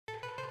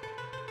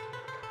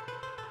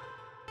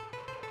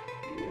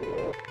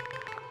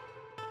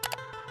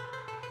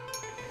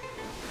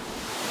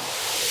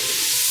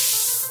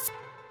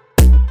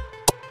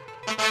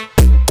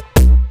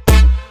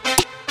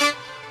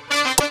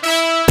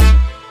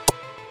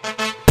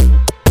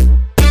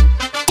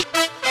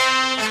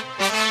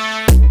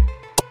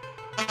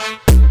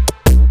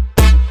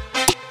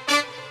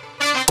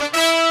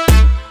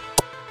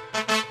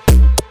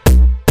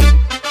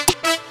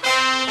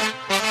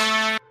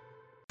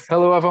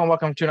Hello, everyone.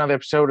 Welcome to another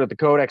episode of the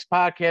Codex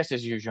Podcast.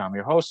 As usual, I'm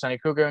your host, Sonny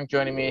Kruger, and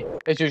joining me,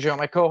 as usual,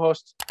 my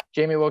co-hosts,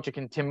 Jamie Wojcik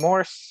and Tim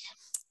Morse.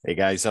 Hey,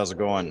 guys. How's it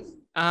going?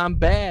 I'm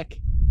back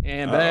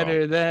and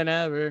better than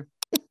ever.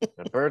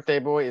 The birthday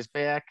boy is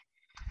back.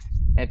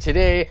 And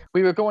today,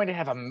 we were going to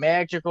have a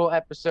magical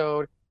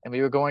episode, and we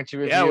were going to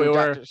review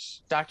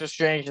Doctor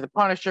Strange and the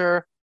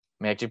Punisher,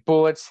 Magic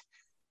Bullets.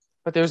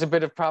 But there was a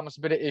bit of problems,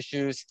 a bit of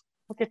issues.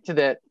 We'll get to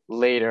that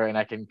later, and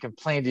I can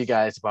complain to you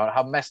guys about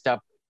how messed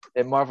up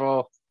that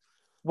Marvel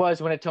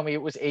was when it told me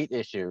it was 8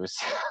 issues.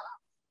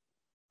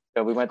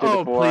 So we went through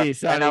the 4.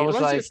 Please, and I was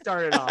let's like, just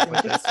start it off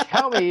with this.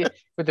 Tell me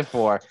with the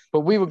 4.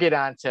 But we will get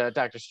on to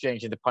Doctor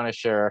Strange and the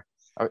Punisher,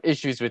 or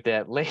issues with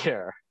that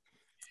later.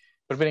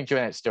 But I've been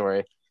enjoying that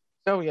story.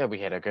 So yeah, we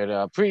had a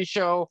good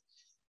pre-show.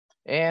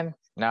 And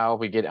now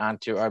we get on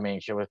to our main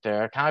show with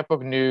the comic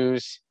book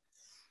news.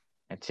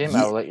 And Tim,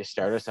 I will let you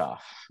start us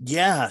off.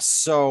 Yeah,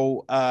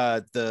 so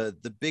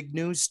the big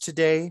news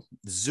today,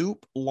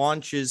 Zoop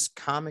launches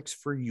Comics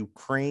for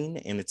Ukraine,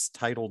 and it's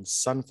titled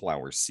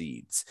Sunflower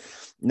Seeds.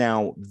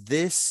 Now,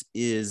 this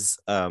is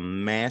a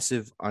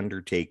massive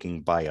undertaking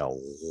by a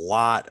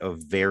lot of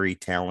very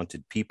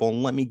talented people,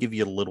 and let me give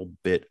you a little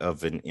bit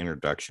of an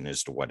introduction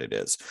as to what it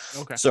is.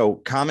 Okay. So,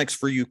 Comics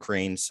for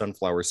Ukraine,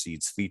 Sunflower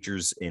Seeds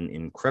features an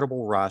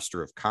incredible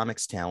roster of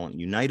comics talent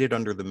united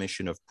under the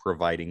mission of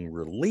providing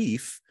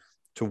relief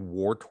to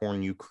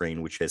war-torn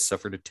Ukraine, which has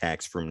suffered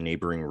attacks from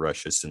neighboring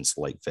Russia since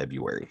late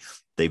February.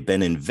 They've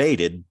been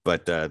invaded,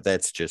 but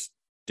that's just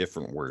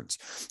different words,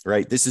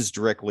 right? This is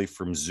directly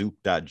from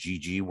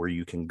Zoop.gg, where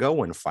you can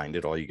go and find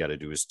it. All you got to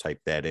do is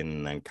type that in,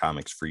 and then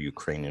Comics for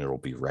Ukraine, and it'll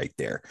be right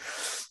there.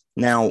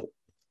 Now,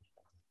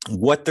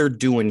 what they're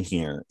doing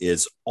here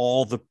is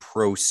all the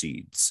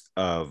proceeds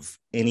of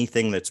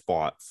anything that's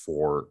bought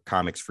for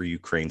Comics for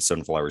Ukraine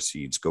Sunflower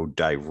Seeds go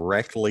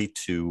directly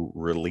to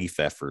relief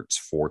efforts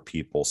for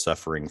people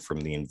suffering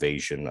from the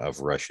invasion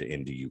of Russia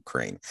into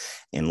Ukraine.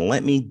 And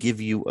let me give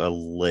you a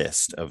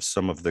list of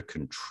some of the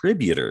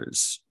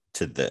contributors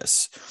to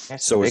this.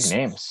 That's some big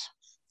names.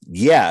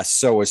 Yeah,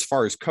 so as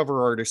far as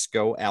cover artists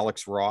go,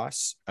 Alex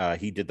Ross,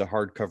 he did the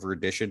hardcover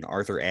edition.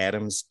 Arthur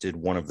Adams did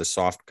one of the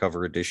soft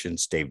cover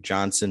editions. Dave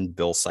Johnson,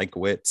 Bill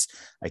Sikowitz,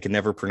 I can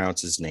never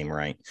pronounce his name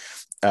right.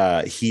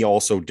 He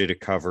also did a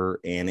cover,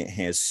 and it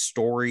has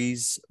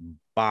stories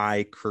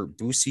by Kurt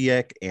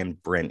Busiek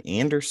and Brent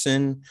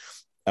Anderson,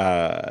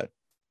 the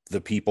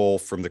people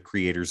from the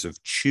creators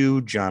of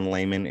Chew, John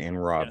Layman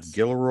and Rob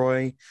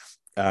Gilroy.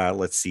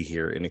 Let's see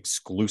here, an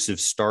exclusive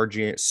Star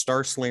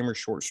Slammer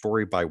short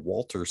story by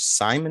Walter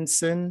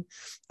Simonson.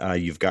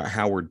 You've got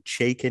Howard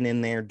Chaykin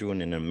in there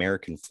doing an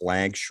American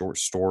Flag short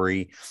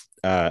story.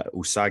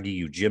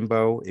 Usagi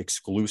Yojimbo,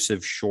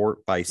 exclusive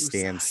short by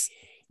Stan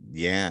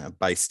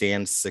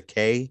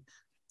Sakai.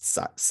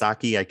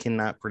 Saki, I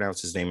cannot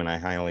pronounce his name, and I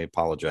highly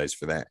apologize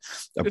for that.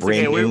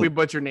 We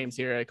butcher names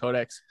here at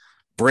Codex.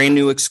 Brand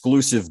new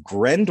exclusive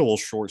Grendel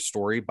short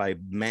story by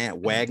Matt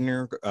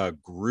Wagner,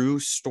 Gru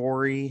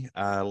story.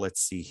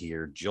 Let's see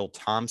here. Jill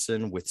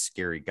Thompson with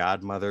Scary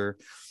Godmother.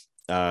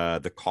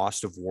 The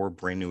Cost of War,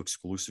 brand new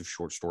exclusive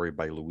short story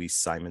by Louise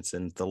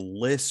Simonson. The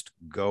list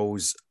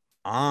goes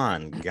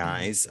on,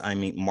 guys. I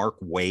mean, Mark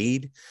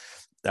Waid.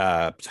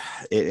 And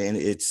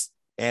it's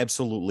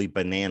absolutely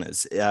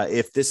bananas.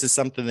 If this is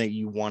something that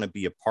you want to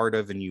be a part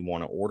of and you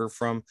want to order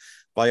from,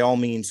 by all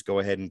means, go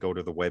ahead and go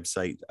to the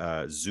website,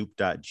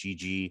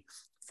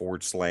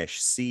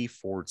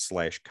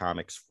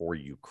 zoop.gg/c/comics for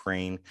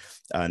Ukraine.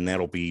 And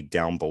that'll be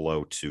down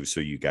below too.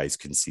 So you guys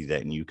can see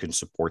that, and you can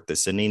support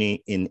this in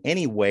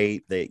any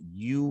way that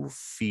you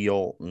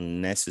feel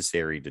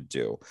necessary to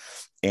do.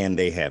 And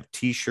they have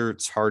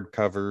t-shirts,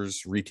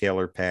 hardcovers,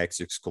 retailer packs,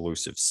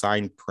 exclusive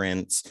signed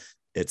prints,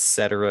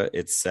 etc.,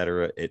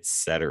 etc.,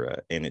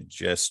 etc., and it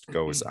just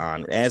goes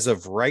on. As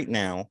of right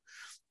now,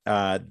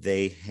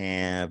 they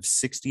have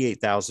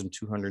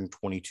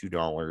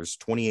 $68,222,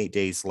 28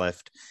 days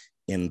left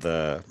in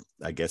the,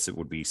 I guess it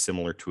would be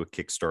similar to a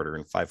Kickstarter,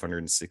 and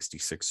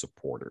 566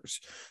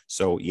 supporters.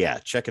 So yeah,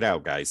 check it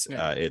out, guys.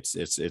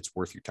 It's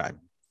worth your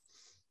time.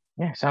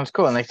 Yeah, sounds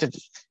cool. And like I said,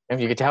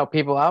 you get to help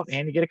people out,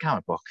 and you get a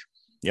comic book.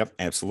 Yep,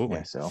 absolutely.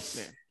 Yeah, so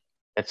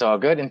it's all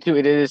good. And two,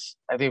 it is,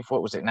 I think,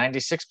 what was it,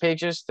 96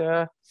 pages?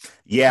 I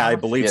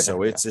believe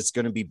so. It's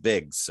going to be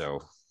big.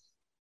 So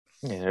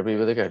yeah, it'll be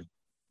really good.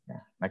 Yeah.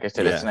 Like I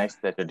said, it's nice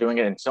that they're doing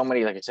it, and so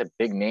many, like I said,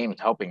 big names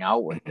helping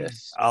out with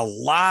this. A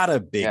lot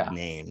of big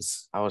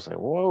names. I was like,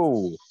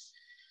 whoa.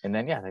 And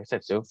then, like I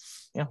said, so,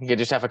 you can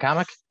just have a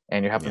comic,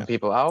 and you're helping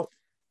people out.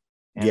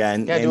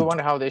 And, I do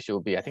wonder how the issue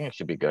will be. I think it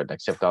should be good,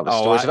 except all the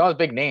stories and all the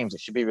big names. It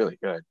should be really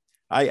good.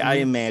 I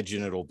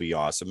imagine it'll be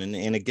awesome.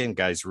 And again,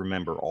 guys,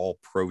 remember, all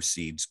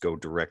proceeds go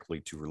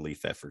directly to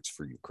relief efforts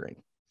for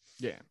Ukraine.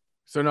 Yeah.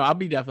 So no, I'll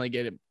be definitely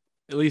getting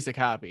at least a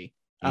copy.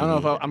 I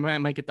don't know if I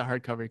might get the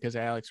hardcover because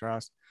of Alex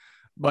Ross,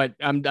 but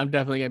I'm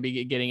definitely gonna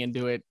be getting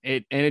into it.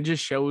 It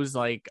just shows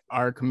like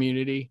our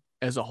community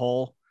as a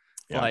whole,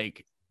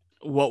 like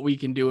what we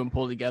can do and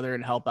pull together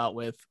and help out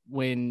with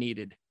when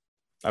needed.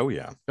 Oh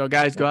yeah. So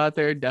guys, go out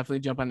there, definitely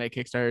jump on that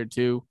Kickstarter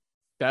too.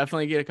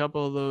 Definitely get a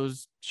couple of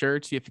those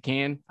shirts if you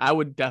can. I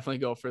would definitely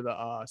go for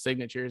the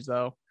signatures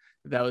though.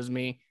 If that was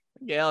me.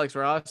 Yeah, Alex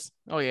Ross.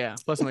 Oh yeah.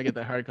 Plus I'm gonna get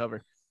the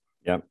hardcover.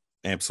 Yep,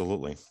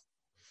 absolutely.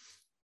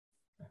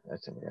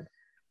 That's good.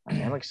 I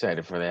am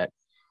excited for that.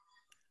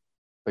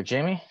 But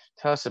Jamie,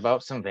 tell us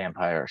about some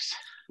vampires.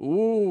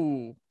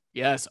 Ooh,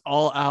 yes,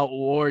 all out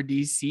war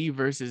DC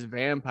versus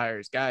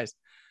vampires. Guys,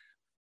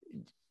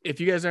 if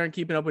you guys aren't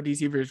keeping up with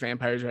DC versus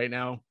vampires right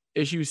now,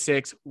 issue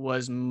 6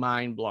 was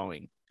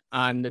mind-blowing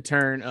on the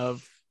turn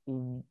of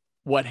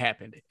what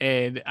happened.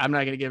 And I'm not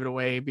going to give it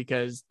away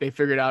because they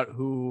figured out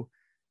who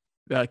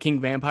the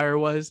King Vampire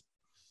was.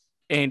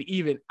 And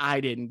even I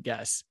didn't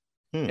guess.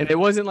 And it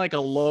wasn't like a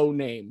low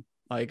name,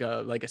 like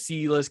a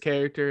C-list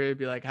character. It'd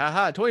be like,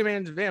 haha, Toy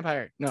Man's a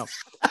vampire. No.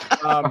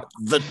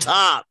 The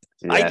top.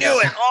 Yes. I knew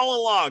it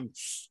all along.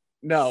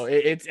 No,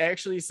 it's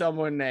actually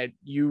someone that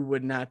you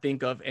would not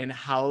think of, and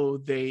how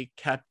they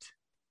kept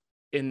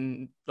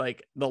in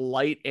like the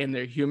light and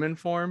their human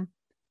form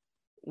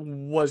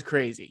was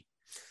crazy.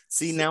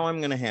 See, now I'm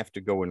going to have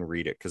to go and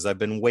read it because I've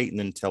been waiting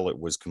until it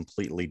was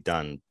completely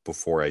done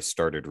before I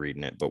started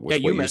reading it. But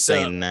with what you're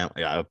saying now,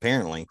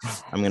 apparently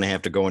I'm going to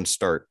have to go and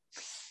start.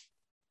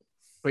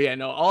 But yeah,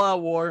 no, All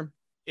Out War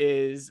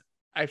is,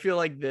 I feel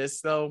like this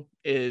though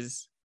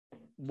is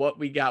what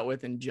we got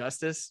with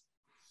Injustice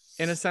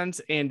in a sense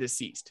and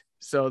Deceased.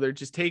 So they're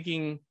just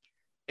taking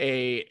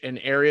an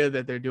area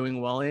that they're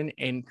doing well in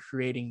and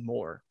creating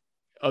more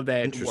of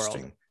that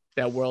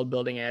world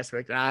building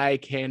aspect. I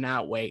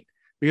cannot wait.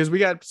 Because we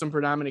got some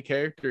predominant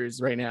characters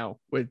right now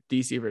with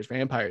DC versus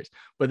vampires,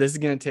 but this is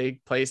going to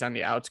take place on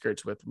the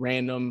outskirts with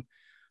random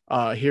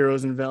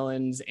heroes and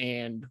villains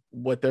and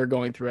what they're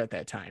going through at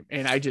that time.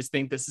 And I just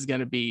think this is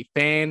going to be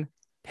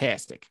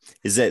fantastic.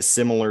 Is that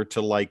similar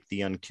to like the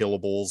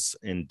Unkillables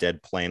and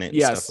Dead Planet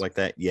and stuff like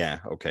that? Yeah.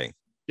 Okay.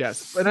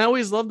 Yes. But I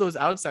always love those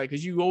outside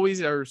because you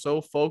always are so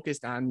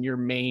focused on your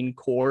main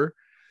core.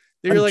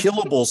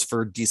 Unkillables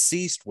for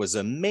Deceased was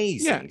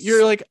amazing. Yeah.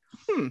 You're like,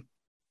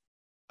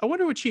 I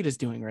wonder what Cheetah's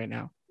doing right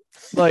now.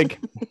 Like,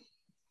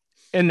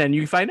 and then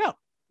you find out.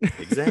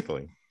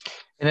 Exactly.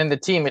 And then the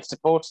team, it's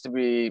supposed to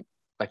be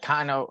like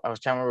kind of, I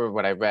was trying to remember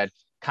what I read.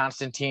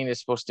 Constantine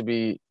is supposed to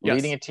be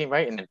leading a team,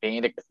 right? And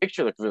the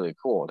picture looked really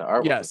cool. The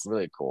artwork looked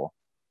really cool.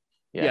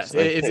 Yes.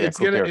 It's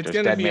gonna be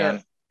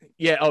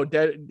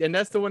Dead, and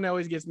that's the one that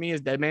always gets me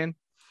is Deadman.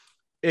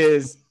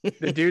 Is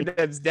the dude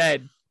that's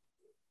dead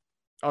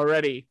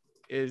already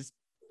is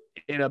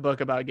in a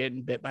book about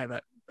getting bit by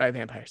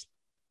vampires.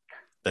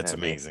 That's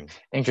amazing.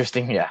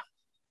 Interesting. Yeah.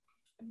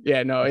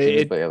 Yeah, no,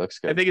 it looks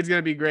good. I think it's going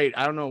to be great.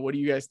 I don't know. What do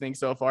you guys think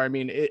so far? I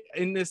mean,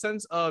 in the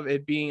sense of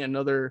it being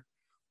another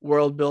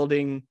world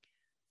building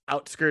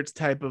outskirts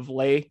type of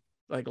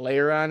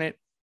layer on it,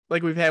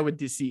 like we've had with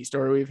Deceased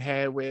or we've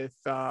had with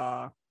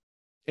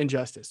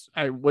Injustice.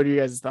 What are you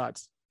guys'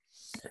 thoughts?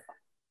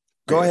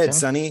 Go ahead,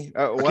 Sonny.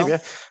 Go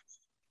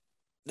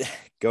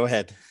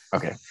ahead.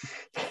 Okay.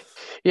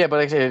 Yeah, but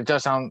like I said, it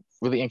does sound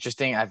really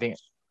interesting. I think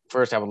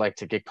first I would like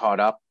to get caught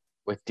up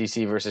with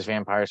DC versus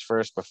vampires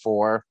first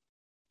before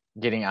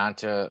getting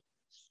onto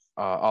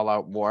All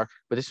Out War.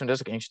 But this one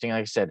does look interesting.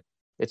 Like I said,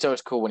 it's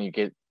always cool when you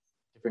get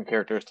different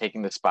characters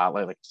taking the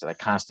spotlight, like I said, like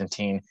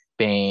Constantine,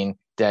 Bane,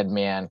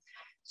 Deadman.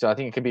 So I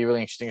think it could be a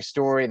really interesting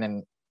story. And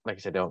then, like I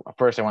said,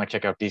 first I want to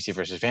check out DC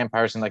versus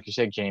vampires. And like you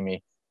said,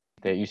 Jamie,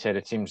 that you said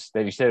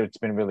it's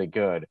been really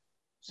good.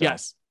 So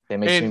yes. That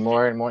makes me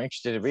more and more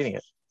interested in reading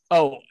it.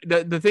 Oh,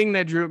 the thing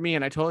that drew me,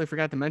 and I totally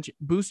forgot to mention,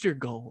 Booster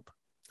Gold.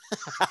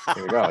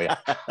 Here we go. Yeah.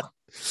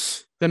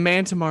 The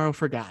man tomorrow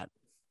forgot.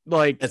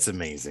 Like, that's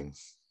amazing.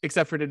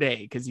 Except for today,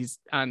 because he's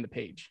on the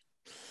page.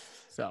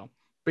 So,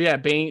 but yeah,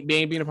 Bane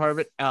being a part of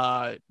it.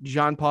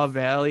 Jean-Paul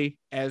Valley,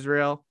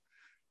 Azrael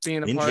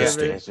being a part of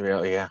it.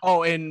 Azrael, yeah.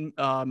 Oh, and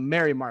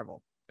Mary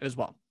Marvel as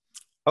well.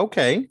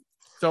 Okay.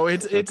 So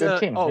it's a good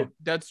team.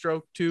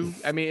 Deathstroke too.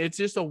 I mean, it's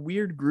just a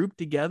weird group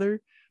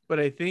together, but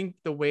I think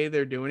the way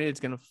they're doing it's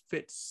going to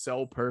fit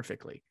so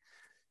perfectly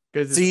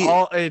because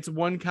it's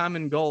one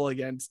common goal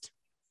against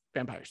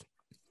vampires.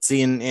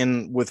 See,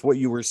 and with what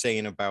you were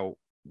saying about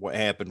what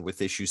happened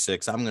with issue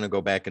 6, I'm going to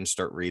go back and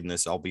start reading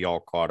this. I'll be all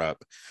caught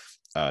up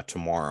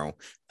tomorrow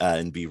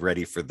and be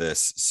ready for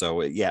this.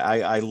 So yeah,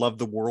 I love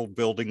the world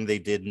building they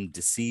did in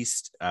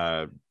Deceased.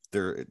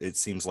 It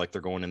seems like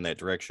they're going in that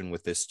direction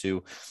with this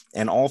too.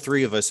 And all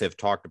three of us have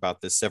talked about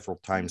this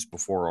several times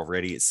before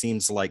already. It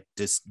seems like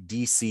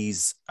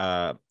DC's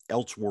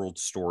Elseworld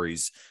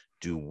stories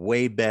do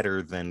way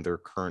better than their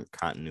current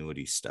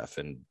continuity stuff.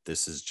 And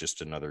this is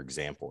just another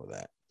example of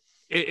that.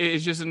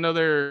 It's just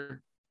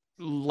another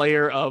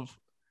layer of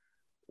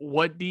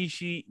what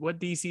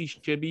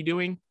DC should be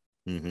doing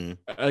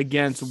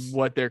against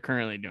what they're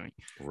currently doing.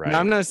 Right. Now,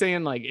 I'm not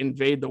saying like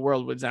invade the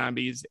world with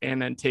zombies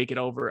and then take it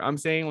over. I'm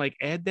saying like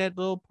add that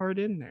little part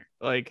in there.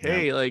 Like,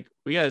 hey, like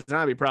we got a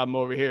zombie problem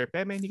over here.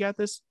 Batman, you got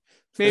this?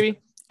 Maybe.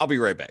 I'll be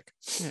right back.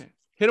 Yeah.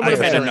 Hit him with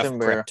a had banner. enough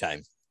prep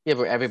time. Yeah,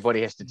 but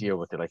everybody has to deal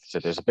with it. Like I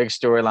said, there's a big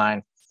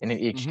storyline, and in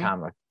each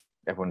comic,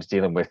 everyone's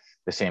dealing with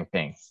the same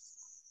thing.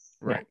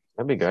 Right. Yeah,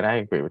 that'd be good. I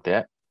agree with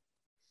that.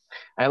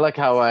 I like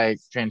how I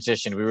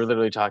transitioned. We were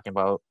literally talking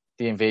about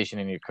the invasion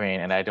in Ukraine,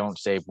 and I don't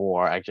say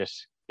war. I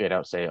just straight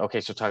out say, okay,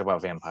 so talk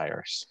about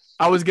vampires.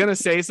 I was gonna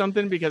say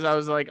something because I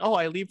was like, oh,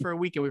 I leave for a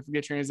week and we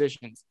forget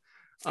transitions.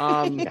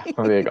 Yeah,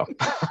 well, there you go.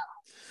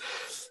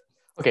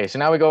 Okay, so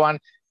now we go on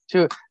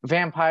to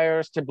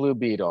vampires to Blue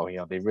Beetle. You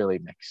know, they really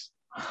mix.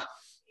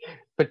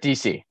 But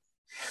DC,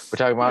 we're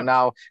talking about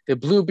now. The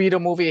Blue Beetle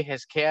movie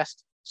has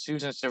cast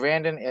Susan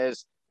Sarandon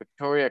as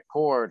Victoria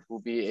Cord, who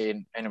will be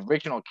an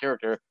original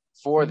character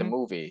for the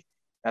movie.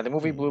 Now, the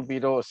movie Blue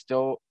Beetle is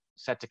still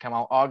set to come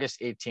out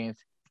August 18th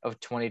of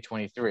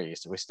 2023.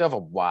 So we still have a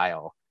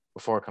while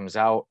before it comes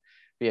out.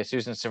 But yeah,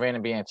 Susan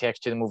Sarandon being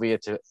attached to the movie,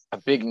 it's a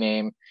big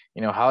name,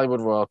 you know, Hollywood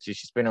royalty.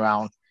 She's been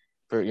around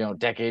for, you know,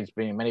 decades,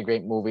 been in many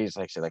great movies,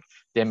 like say like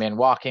Dead Man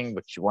Walking,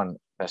 which she won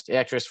Best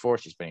Actress for.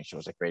 She's been in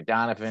shows like Ray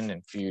Donovan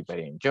and Feud,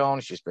 Betty and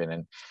Jones. She's been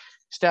in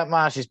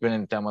Stepmom. She's been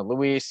in Thelma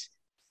Louise.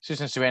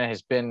 Susan Sarandon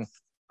has been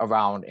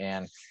around,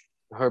 and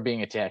her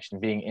being attached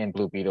and being in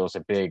Blue Beetle is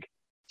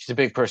she's a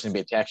big person to be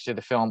attached to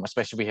the film,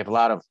 especially we have a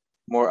lot of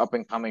more up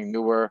and coming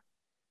newer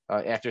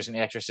actors and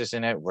actresses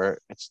in it, where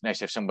it's nice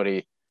to have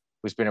somebody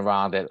who's been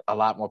around that a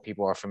lot more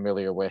people are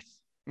familiar with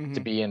to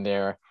be in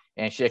there.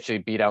 And she actually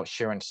beat out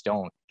Sharon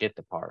Stone to get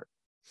the part.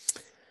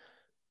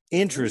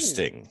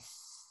 Interesting.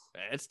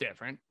 That's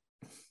different.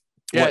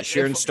 Yeah,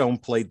 Sharon Stone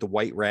played the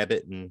White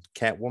Rabbit and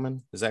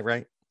Catwoman. Is that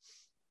right?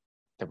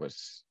 That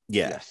was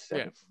yes.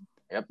 Yeah.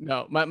 Yep.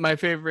 No, my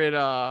favorite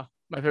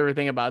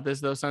thing about this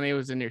though, Sonny,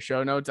 was in your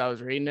show notes. I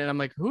was reading it. I'm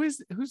like,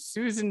 who's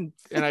Susan?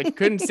 And I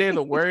couldn't say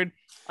the word.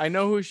 I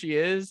know who she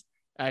is.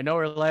 I know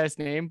her last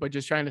name, but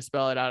just trying to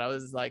spell it out, I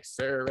was like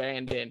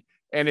Sarandon,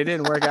 and it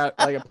didn't work out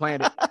like I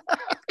planned it.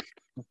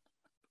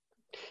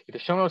 The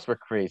show notes were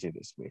crazy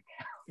this week.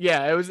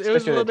 Yeah, it was a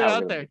little bit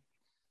out there.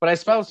 But I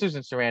spelled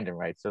Susan Sarandon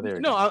right, so there.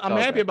 No, I'm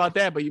happy about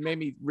that. But you made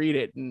me read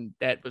it, and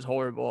that was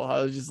horrible.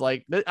 I was just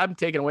like, I'm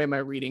taking away my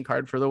reading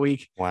card for the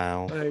week.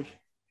 Wow.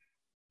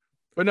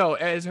 But no,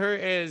 as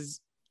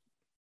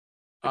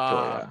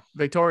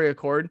Victoria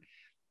Cord,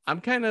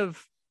 I'm kind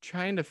of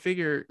trying to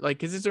figure, like,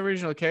 because it's an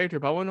original character,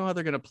 but I want to know how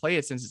they're going to play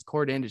it since it's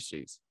Cord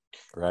Industries.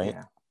 Right.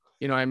 Yeah.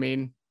 You know what I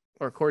mean?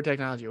 Or Cord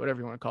Technology,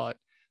 whatever you want to call it.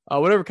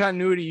 Whatever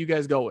continuity you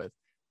guys go with.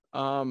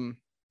 I'm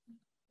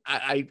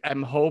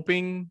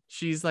hoping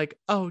she's like,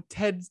 oh,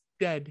 Ted's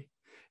dead.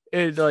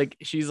 It's like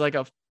she's like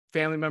a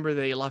family member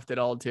that he left it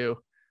all to,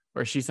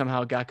 or she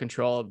somehow got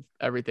control of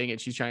everything and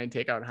she's trying to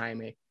take out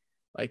Jaime.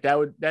 Like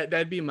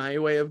that'd be my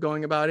way of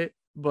going about it.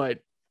 But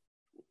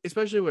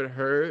especially with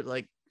her,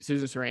 like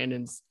Susan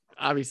Sarandon's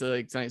obviously,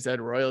 like Sonny said,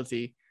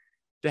 royalty,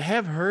 to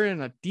have her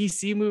in a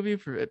DC movie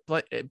for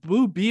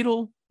Blue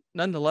Beetle,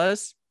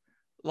 nonetheless,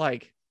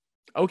 like,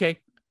 okay,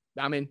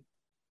 I'm in.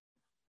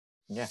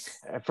 Yeah.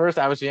 At first,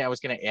 I was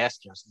going to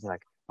ask you. I was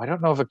like, I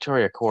don't know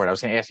Victoria Cord. I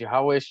was going to ask you,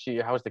 how is she?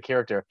 How is the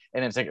character?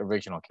 And it's like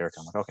original character.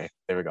 I'm like, okay,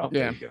 there we go.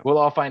 Yeah. We'll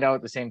all find out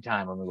at the same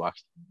time when we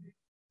watch the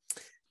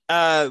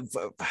movie.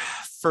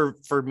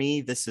 For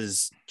me, this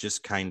is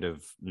just kind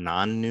of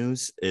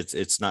non-news.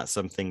 It's not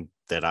something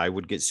that I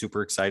would get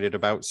super excited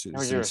about.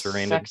 Susan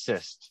Sarandon.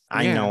 Sexist.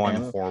 I know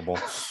I'm horrible.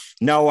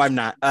 No, I'm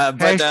not.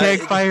 Hashtag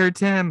fire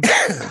Tim.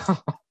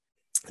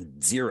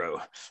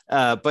 Zero.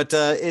 But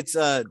it's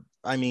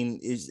I mean,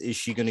 is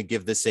she going to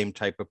give the same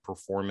type of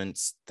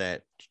performance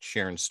that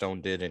Sharon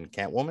Stone did in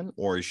Catwoman,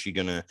 or is she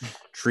going to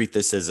treat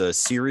this as a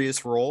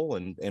serious role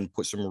and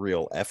put some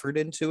real effort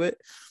into it?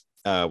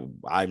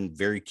 I'm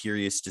very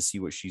curious to see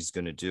what she's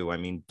going to do. I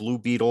mean, Blue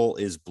Beetle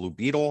is Blue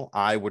Beetle.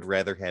 I would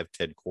rather have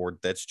Ted Cord.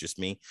 That's just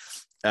me.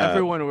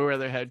 Everyone would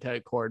rather have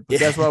Ted Cord, but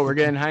guess what? We're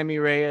getting Jaime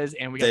Reyes,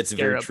 and we got that's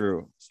very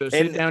true. So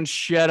sit down,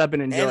 shut up,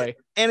 and enjoy.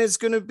 And it's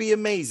going to be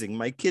amazing.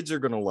 My kids are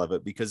going to love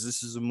it because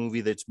this is a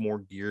movie that's more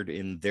geared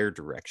in their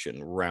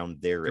direction,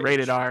 around their age.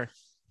 Rated R.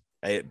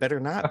 It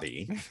better not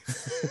be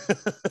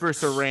for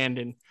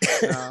Sarandon.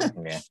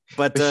 Yeah.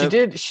 But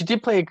she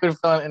did play a good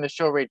villain in the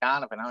show Ray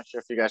Donovan. I'm not sure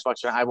if you guys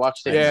watched it. I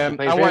watched it. Yeah,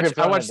 I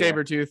watched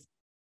Sabretooth.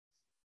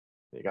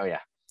 There you go.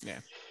 Yeah.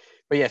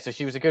 But yeah, so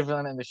she was a good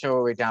villain in the show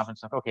Ray Donovan.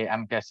 So okay,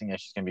 I'm guessing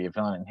she's gonna be a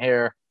villain in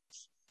here.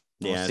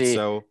 We'll see.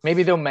 So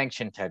maybe they'll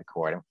mention Ted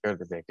Cord. I'm sure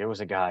there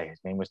was a guy. His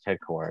name was Ted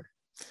Cord.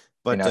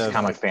 But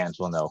comic fans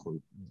will know who.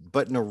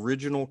 But an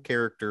original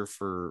character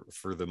for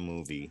the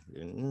movie.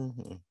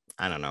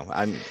 I don't know.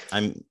 I'm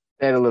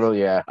that a little,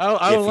 yeah.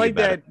 I don't like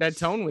that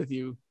tone with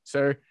you,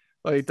 sir.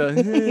 Like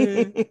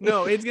the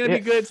no, it's gonna be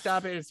good.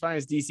 Stop it. It's fine.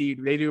 It's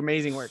DC. They do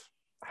amazing work.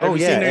 Have you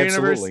seen their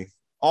absolutely. Universe?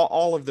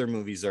 All of their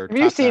movies are. Have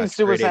you seen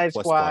Suicide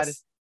Squad? Have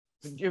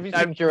you seen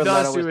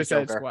the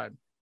Suicide Squad?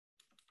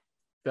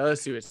 The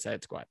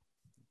Suicide Squad.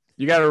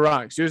 You got it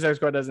wrong. Suicide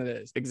Squad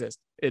doesn't exist.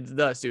 It's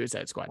the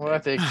Suicide Squad. Well, I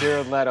think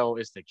Jared Leto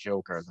is the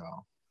Joker,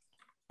 though.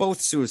 Both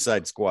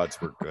Suicide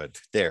Squads were good.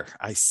 There,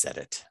 I said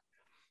it.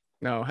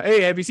 No.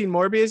 Hey, have you seen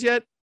Morbius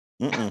yet?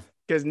 Mm-mm.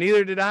 Because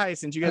neither did I,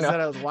 since you guys said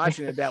I was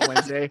watching it that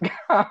Wednesday.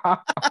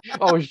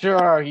 Oh,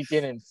 sure. He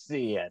didn't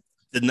see it.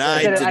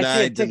 Deny. I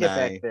see a ticket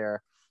back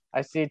there.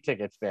 I see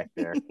tickets back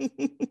there.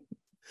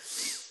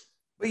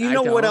 But you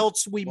know what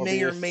else we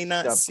may or may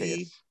not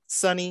see,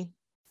 Sonny?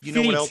 You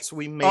know what else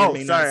we may or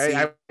may not see?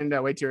 I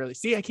went way too early.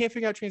 See, I can't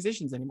figure out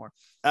transitions anymore.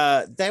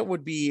 That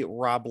would be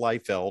Rob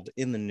Liefeld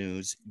in the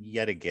news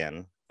yet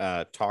again,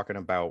 talking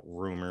about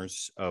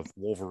rumors of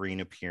Wolverine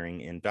appearing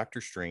in Doctor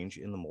Strange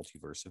in the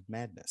Multiverse of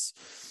Madness.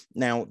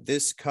 Now,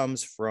 this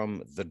comes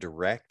from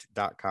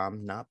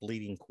thedirect.com, not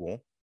Bleeding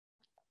Cool.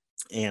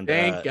 And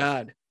thank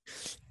God.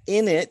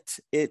 In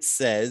it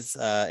says,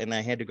 and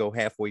I had to go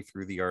halfway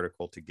through the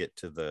article to get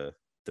to the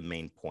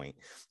main point.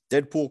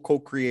 Deadpool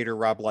co-creator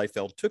Rob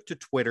Liefeld took to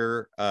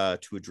Twitter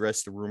to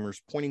address the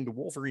rumors pointing to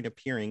Wolverine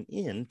appearing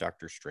in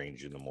Doctor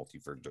Strange in the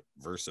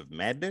Multiverse of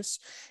Madness,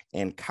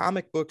 and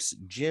comic books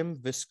Jim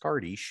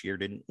Viscardi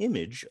shared an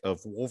image of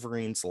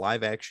Wolverine's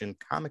live-action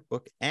comic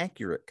book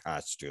accurate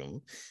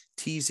costume,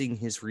 teasing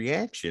his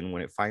reaction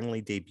when it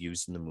finally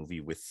debuts in the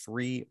movie with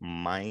 3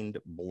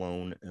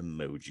 mind-blown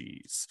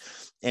emojis.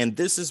 And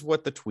this is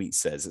what the tweet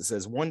says. It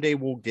says, one day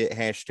we'll get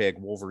hashtag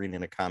Wolverine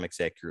in a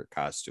comics accurate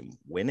costume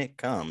when it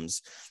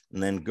comes.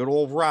 And then good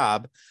old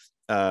Rob,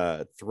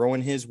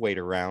 throwing his weight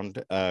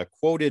around,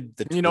 quoted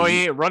the tweet. You know,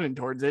 he ain't running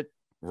towards it.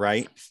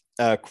 Right.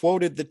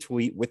 Quoted the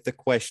tweet with the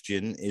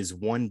question, is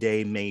one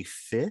day May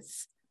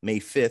 5th? May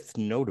 5th,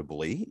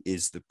 notably,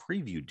 is the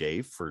preview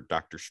day for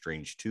Doctor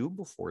Strange 2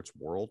 before its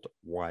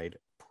worldwide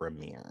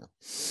premiere.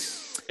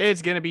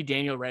 It's going to be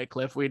Daniel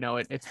Radcliffe. We know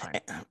it. It's fine.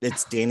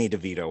 It's Danny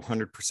DeVito,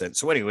 100%.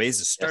 So anyways,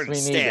 it started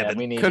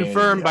stabbing.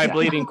 Confirmed by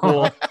Bleeding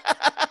Cool.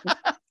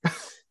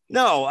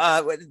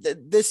 No,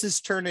 this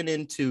is turning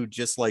into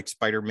just like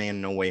Spider-Man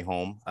No Way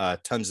Home.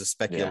 Tons of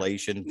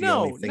speculation. The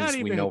only things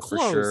we know for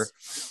sure.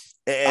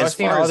 I was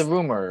seeing all the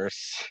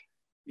rumors.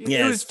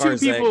 Yeah, it was 2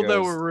 people that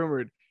were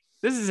rumored.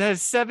 This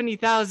has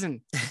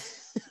 70,000.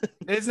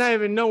 It's not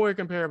even nowhere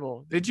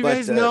comparable. Did you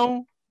guys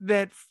know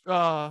that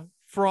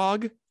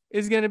Frog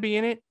is going to be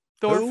in it?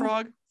 Thor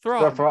Frog?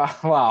 Frog.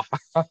 Wow.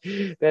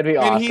 That'd be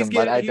awesome,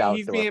 but I doubt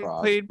he's being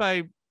played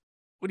by,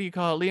 what do you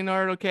call it,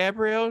 Leonardo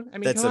DiCaprio? I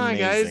mean, that's come on,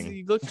 amazing. guys.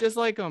 He looks just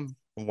like him.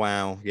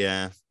 Wow,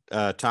 yeah.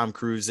 Tom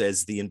Cruise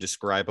as the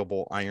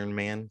indescribable Iron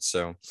Man.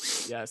 So,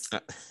 yes.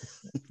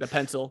 The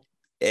pencil.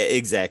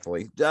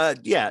 Exactly.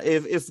 Yeah,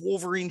 if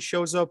Wolverine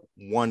shows up,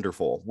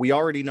 wonderful. We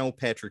already know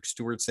Patrick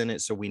Stewart's in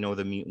it, so we know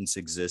the mutants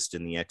exist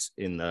in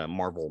the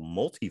Marvel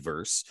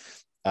multiverse.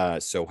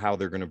 So how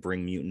they're going to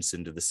bring mutants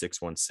into the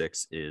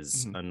 616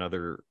 is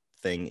another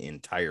thing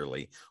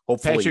entirely.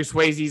 Hopefully, Patrick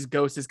Swayze's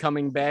ghost is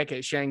coming back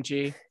at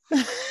Shang-Chi.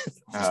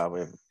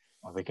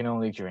 We can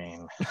only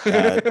dream.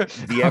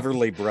 The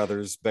Everly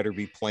brothers better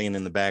be playing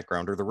in the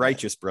background, or the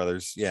Righteous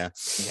brothers. Yeah.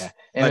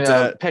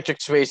 And Patrick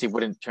Swayze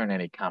wouldn't turn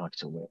any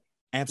comics away.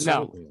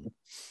 Absolutely. No.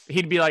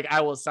 He'd be like,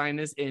 I will sign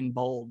this in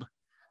bold.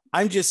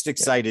 I'm just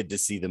excited to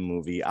see the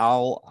movie.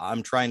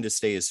 I'm trying to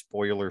stay as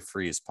spoiler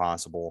free as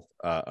possible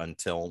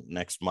until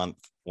next month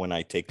when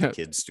I take the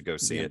kids to go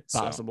see it.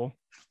 Possible.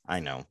 So,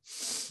 I know.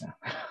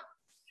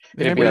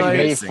 It'd be like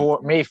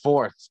May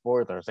 4th.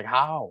 Spoilers. Like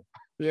how?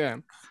 Yeah.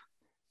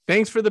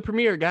 Thanks for the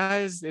premiere,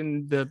 guys.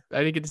 And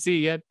I didn't get to see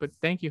it yet, but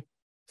thank you.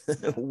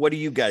 What do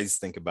you guys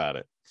think about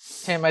it?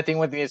 Tim, I think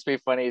one thing that's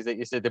pretty funny is that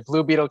you said the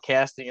Blue Beetle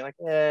casting. You're like,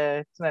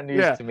 it's not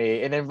news to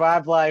me. And then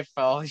Rob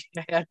Liefeld,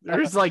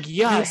 there's like,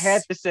 yes, you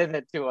had to send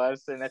it to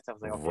us, and that's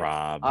like, okay.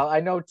 Rob. I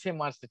know Tim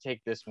wants to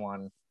take this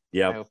one.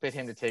 Yeah, I'll fit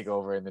him to take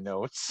over in the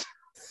notes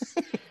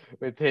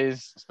with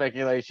his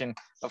speculation.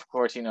 Of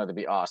course, it'd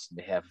be awesome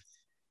to have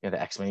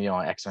the X-Men.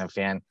 X-Men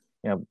fan.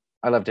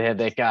 I love to have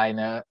that guy in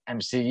the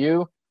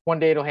MCU. One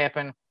day it'll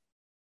happen.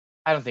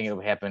 I don't think it'll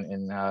happen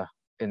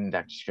in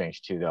Doctor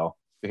Strange 2 though,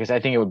 because I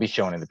think it would be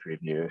shown in the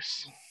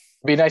previews.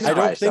 It'd be nice. I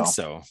don't think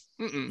so.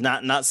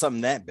 Not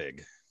something that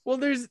big. Well,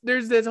 there's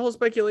this whole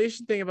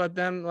speculation thing about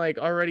them like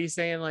already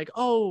saying like,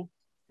 oh,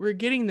 we're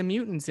getting the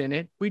mutants in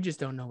it. We just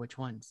don't know which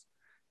ones.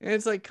 And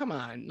it's like, come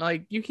on,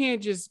 like you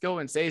can't just go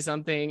and say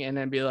something and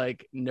then be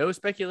like, no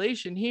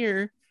speculation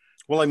here.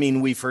 Well, I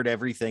mean, we've heard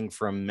everything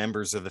from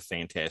members of the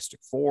Fantastic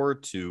Four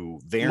to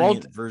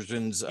variant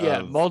versions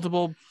of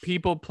multiple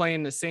people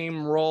playing the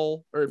same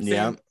role or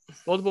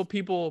multiple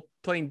people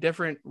playing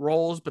different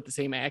roles, but the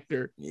same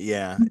actor.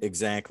 Yeah,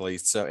 exactly.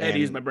 So I had to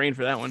use my brain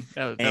for that one.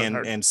 That was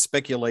and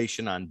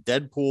speculation on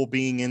Deadpool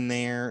being in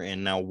there,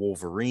 and now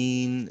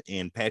Wolverine,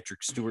 and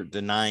Patrick Stewart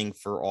denying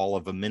for all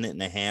of a minute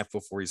and a half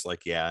before he's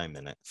like, "Yeah, I'm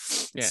in it."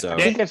 Yeah, so I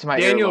think that's my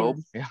Daniel.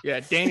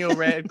 Daniel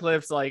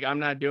Radcliffe's like, "I'm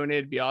not doing it.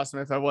 It'd be awesome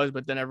if I was,"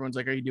 but then everyone's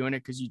like, "Are you doing it?"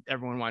 Because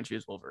everyone wants you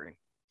as Wolverine.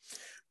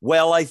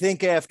 Well, I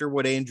think after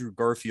what Andrew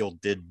Garfield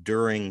did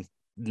during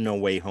No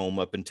Way Home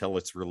up until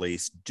its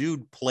release.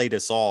 Dude played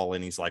us all,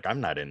 and he's like,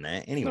 I'm not in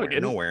that anywhere,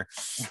 nowhere.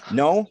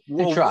 No,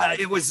 well,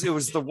 it was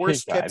the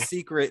worst kept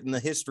secret in the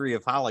history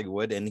of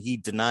Hollywood, and he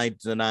denied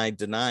until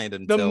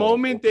the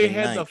moment they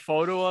had the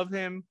photo of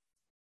him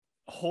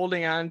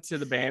holding on to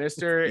the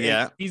banister.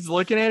 Yeah, and he's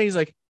looking at it, he's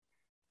like,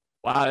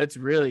 wow, that's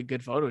really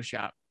good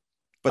Photoshop.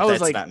 But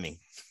that's like, not me.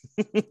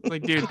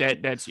 Like, dude,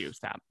 that's you.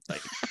 Stop.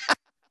 Like,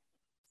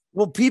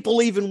 well,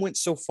 people even went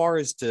so far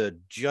as to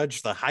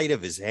judge the height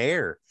of his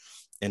hair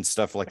and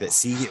stuff like that.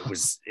 See,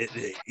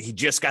 he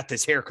just got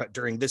this haircut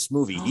during this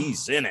movie.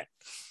 He's in it.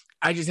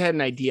 I just had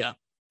an idea.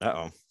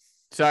 Uh-oh.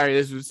 Sorry,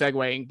 this was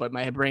segueing, but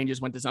my brain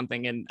just went to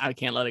something and I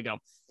can't let it go.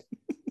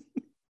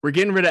 We're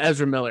getting rid of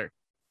Ezra Miller.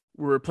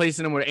 We're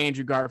replacing him with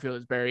Andrew Garfield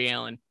as Barry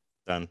Allen.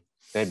 Done.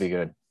 That'd be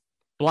good.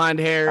 Blonde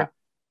hair,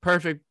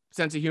 perfect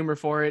sense of humor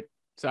for it.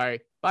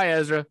 Sorry. Bye,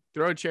 Ezra.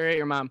 Throw a chair at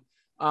your mom.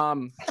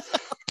 I'm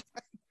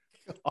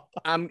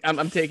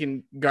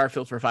taking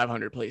Garfield for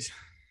 500, please.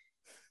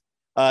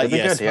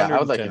 Yes, yeah, I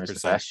would like him as the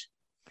Flash.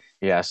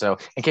 Yeah, so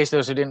in case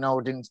those who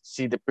didn't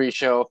see the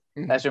pre-show,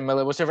 Ezra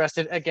Miller was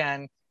arrested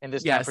again, and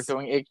this time for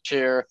throwing a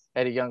chair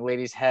at a young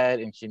lady's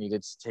head, and she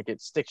needed to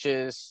get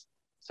stitches.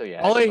 So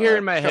yeah, all I hear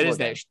in my head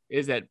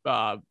is that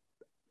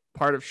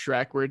part of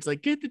Shrek where it's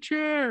like, get the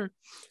chair.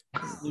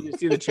 You can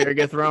see the chair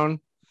get thrown.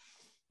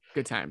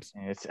 Good times.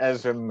 And it's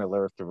Ezra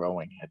Miller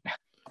throwing it.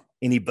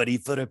 Anybody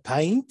for a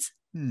pint?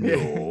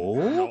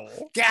 No.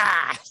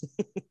 Yeah.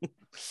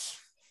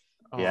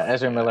 Yeah,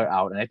 Ezra Miller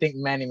out. And I think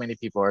many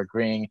people are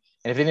agreeing.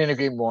 And if they didn't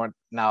agree more,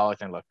 now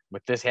then look,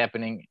 with this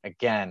happening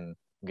again,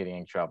 I'm getting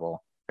in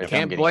trouble.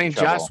 Can't blame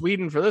Joss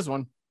Whedon for this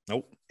one.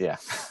 Nope. Yeah.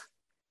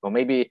 Well,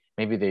 maybe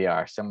they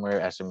are.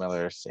 Somewhere Ezra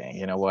Miller is saying,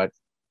 you know what?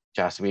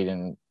 Joss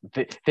Whedon,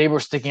 they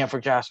were sticking up for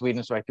Joss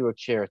Whedon, so I threw a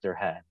chair at their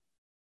head.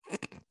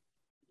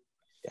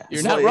 Yeah.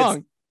 You're not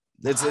wrong.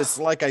 It's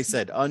like I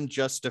said,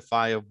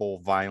 unjustifiable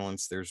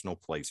violence. There's no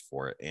place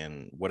for it,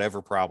 and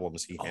whatever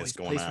problems he has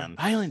going on,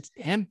 violence,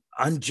 damn,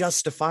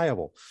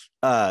 unjustifiable.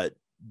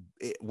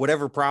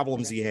 Whatever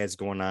problems he has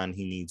going on,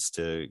 he needs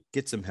to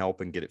get some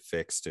help and get it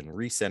fixed, and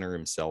recenter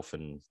himself,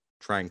 and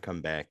try and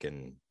come back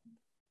and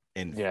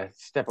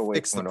step away,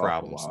 fix the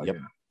problems. Yep,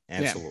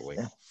 absolutely,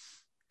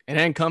 and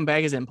then come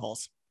back as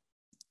Impulse.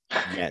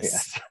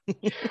 Yes.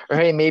 Or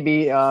hey,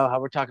 maybe how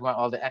we're talking about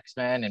all the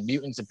X-Men and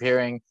mutants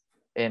appearing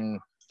in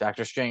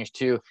Doctor Strange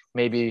too.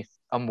 Maybe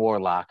a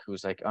Morlock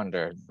who's like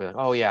under. Like,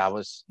 oh yeah, I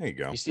was. There you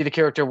go. You see the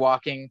character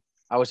walking.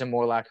 I was a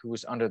Morlock who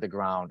was under the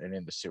ground and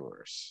in the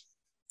sewers.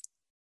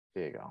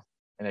 There you go.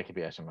 And that could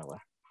be Ezra Miller.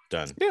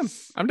 Done. Yeah,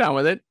 I'm down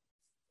with it.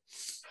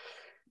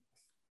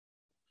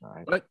 All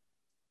right. But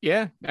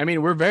yeah, I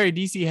mean, we're very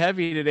DC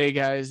heavy today,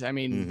 guys. I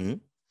mean,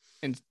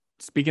 and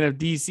speaking of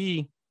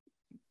DC,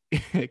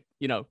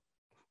 you know,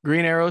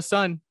 Green Arrow's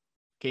son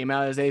came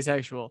out as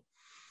asexual.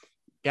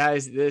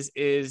 Guys, this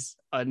is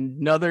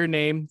another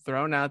name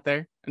thrown out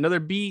there. Another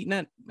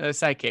not a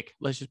sidekick.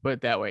 Let's just put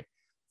it that way.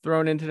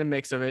 Thrown into the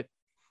mix of it.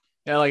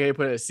 Yeah, like I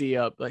put a C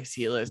up, like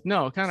C-list.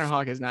 No, Connor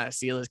Hawke is not a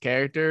C-list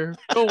character.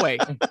 Go away.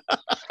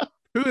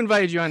 Who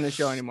invited you on the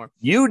show anymore?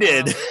 You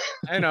did.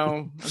 I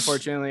know.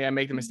 Unfortunately, I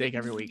make the mistake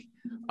every week.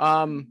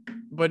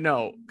 But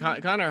no,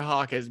 Connor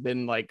Hawke has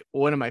been like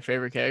one of my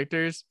favorite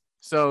characters.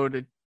 So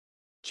to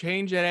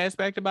change that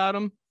aspect about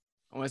him,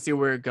 I want to see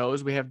where it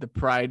goes. We have the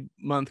Pride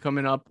Month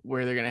coming up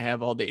where they're going to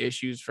have all the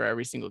issues for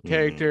every single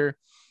character.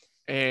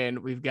 And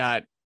we've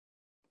got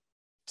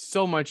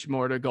so much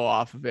more to go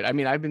off of it. I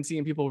mean, I've been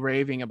seeing people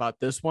raving about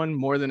this one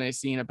more than I've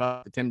seen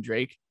about the Tim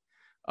Drake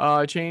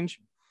change.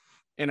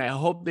 And I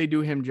hope they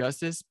do him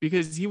justice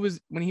because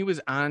when he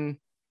was on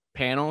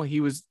panel,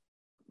 he was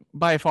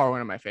by far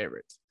one of my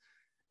favorites.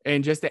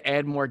 And just to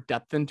add more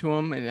depth into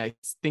him. And I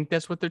think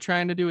that's what they're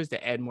trying to do is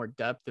to add more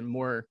depth and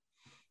more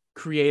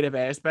creative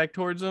aspect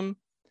towards him.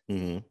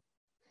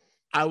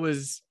 I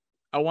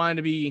want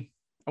to be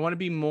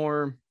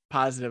more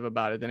positive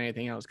about it than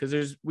anything else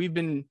because we've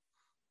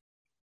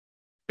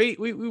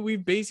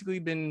basically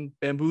been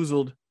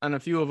bamboozled on a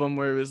few of them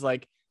where it was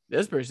like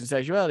this person's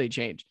sexuality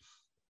changed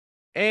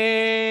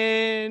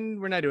and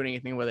we're not doing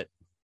anything with it,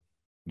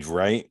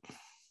 right?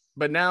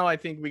 But now I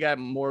think we got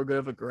more good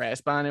of a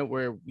grasp on it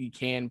where we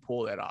can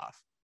pull that off.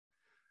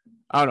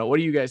 I don't know. What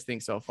do you guys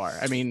think so far?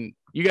 I mean,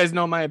 you guys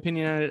know my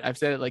opinion on it. I've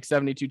said it like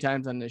 72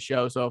 times on this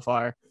show so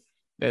far.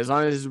 As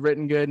long as it's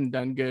written good and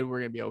done good, we're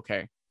going to be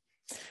okay.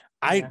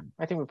 I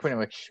think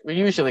we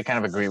usually kind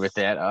of agree with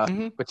that.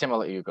 But Tim, I'll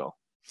let you go.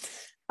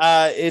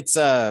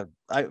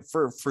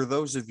 For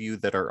those of you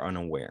that are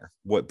unaware,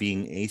 what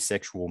being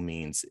asexual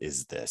means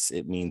is this.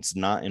 It means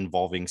not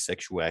involving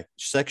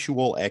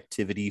sexual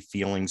activity,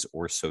 feelings,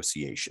 or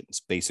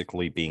associations,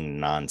 basically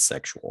being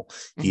non-sexual.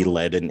 He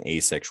led an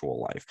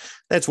asexual life.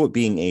 That's what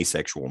being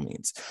asexual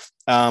means.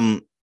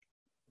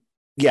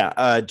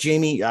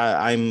 Jamie,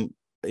 I'm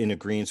in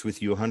agreement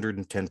with you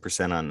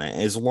 110% on that.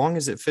 As long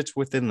as it fits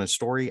within the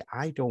story,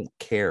 I don't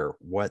care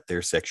what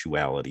their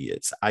sexuality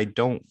is. I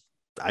don't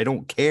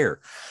care.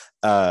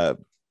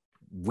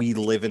 we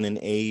live in an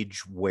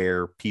age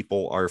where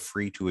people are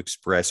free to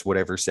express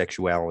whatever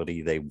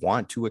sexuality they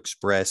want to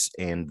express,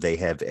 and they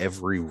have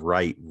every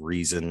right,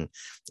 reason,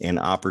 and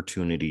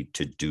opportunity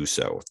to do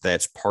so.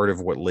 That's part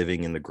of what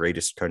living in the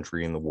greatest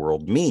country in the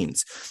world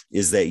means,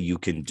 is that you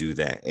can do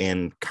that.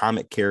 And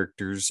comic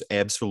characters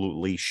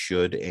absolutely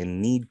should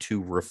and need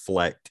to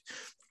reflect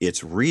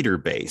its reader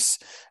base.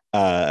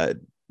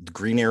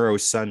 Green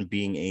Arrow's son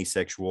being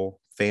asexual,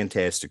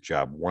 fantastic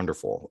job,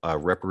 wonderful.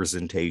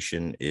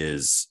 Representation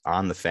is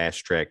on the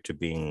fast track to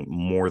being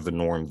more the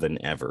norm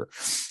than ever,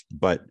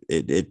 but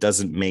it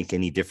doesn't make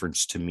any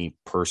difference to me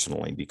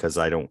personally, because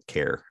I don't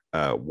care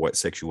what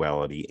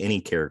sexuality any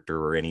character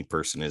or any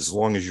person is. As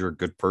long as you're a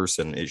good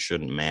person, it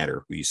shouldn't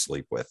matter who you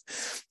sleep with.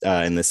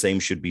 And the same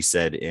should be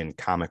said in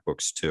comic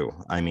books too.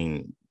 I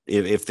mean,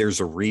 if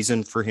there's a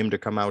reason for him to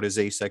come out as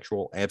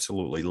asexual,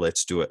 absolutely,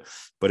 let's do it.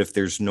 But if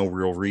there's no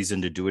real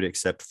reason to do it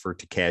except for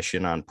to cash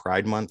in on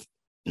Pride Month,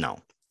 no,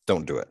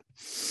 don't do it.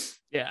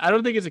 Yeah, I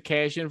don't think it's a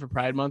cash in for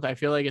Pride Month. I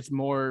feel like it's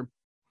more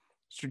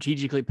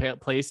strategically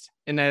placed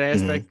in that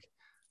aspect.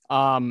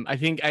 I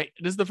think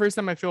this is the first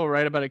time I feel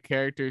right about a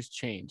character's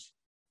change.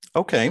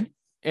 Okay.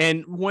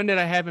 And one that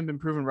I haven't been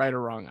proven right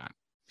or wrong on.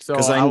 So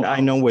because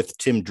I know with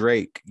Tim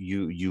Drake,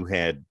 you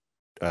had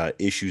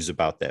issues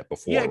about that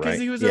before. Yeah, because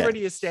right? he was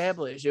already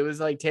established. It was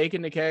like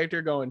taking the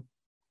character, going,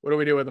 "What do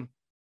we do with him?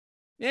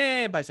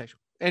 Yeah, bisexual,"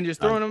 and just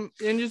throwing him,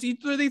 and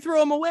they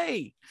throw him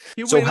away.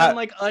 He went on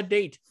like a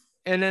date,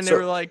 and then they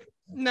were like,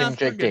 "No, nah,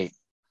 we're good." Date.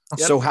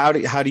 Yep. So how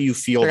do you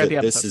feel that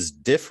this is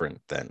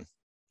different then?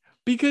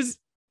 Because,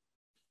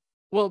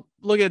 well,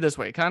 look at it this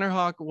way: Connor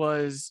Hawke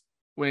was,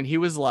 when he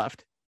was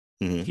left,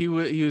 he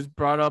was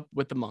brought up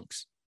with the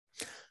monks.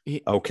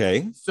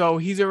 Okay, so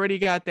he's already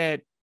got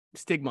that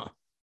stigma,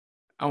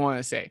 I want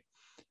to say,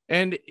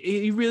 and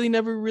he really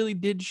never really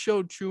did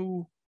show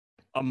true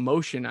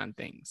emotion on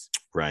things.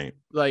 Right.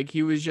 Like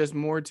he was just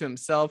more to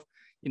himself.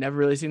 You never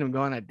really seen him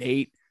go on a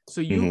date.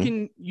 So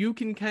you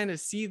can kind of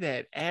see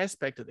that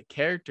aspect of the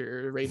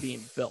character already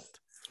being built.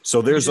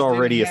 So there's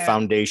already a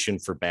foundation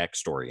for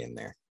backstory in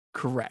there.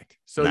 Correct.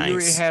 So you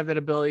already have that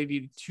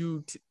ability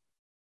to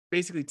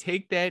basically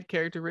take that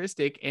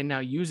characteristic and now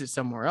use it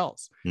somewhere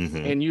else.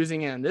 And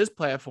using it on this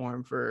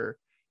platform for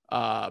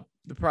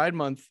the Pride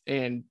Month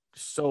and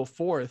so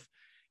forth,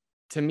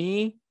 to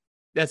me,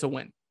 that's a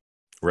win.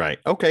 Right.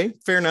 Okay.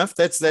 Fair enough.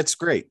 That's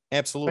great.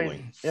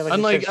 Absolutely. Yeah,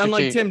 unlike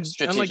Tim,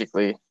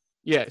 strategically.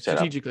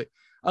 Strategically.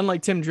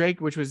 Unlike Tim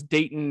Drake, which was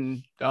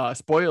dating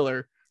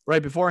spoiler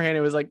right beforehand,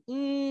 it was like,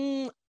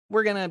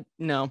 we're gonna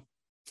no,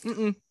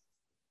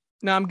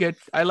 I'm good.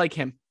 I like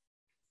him.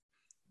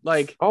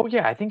 Like, oh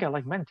yeah, I think I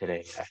like men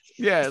today.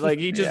 Yeah, like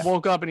he just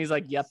woke up and he's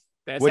like, yep.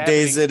 That's what happening.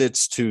 Day is it?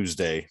 It's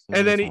Tuesday.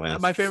 And then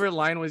my favorite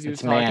line was he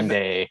was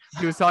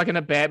talking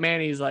to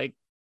Batman. He's like,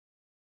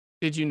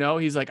 "Did you know?"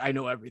 He's like, "I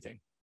know everything."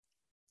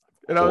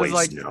 And I was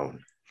like,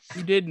 known.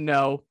 "You didn't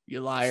know,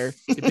 you liar,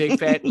 you big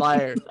fat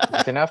liar."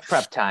 With enough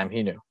prep time,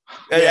 he knew.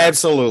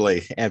 Absolutely.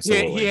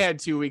 He had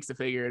 2 weeks to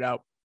figure it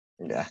out.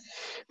 Yeah,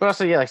 but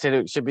also, like I said,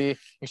 it should be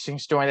interesting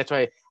story. That's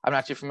why I'm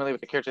not too familiar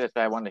with the character. That's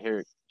why I wanted to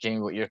hear,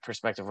 Jamie, what your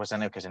perspective was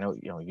on it, because I know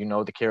you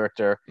know the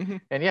character.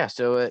 And yeah,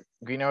 so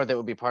Green Arrow, that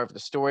would be part of the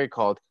story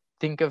called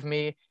 "Think of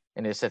Me,"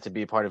 and is set to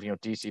be a part of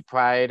DC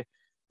Pride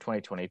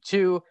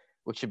 2022,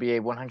 which should be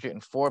a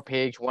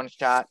 104-page one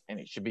shot, and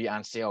it should be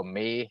on sale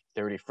May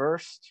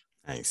 31st.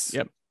 Nice.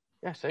 Yep.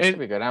 Yeah, so it should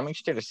be good. I'm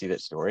interested to see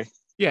that story.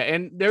 Yeah,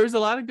 and there was a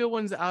lot of good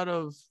ones out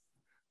of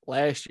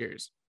last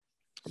year's.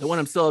 The one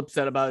I'm still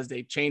upset about is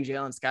they changed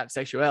Alan Scott's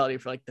sexuality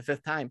for like the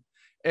 5th time,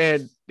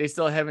 and they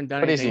still haven't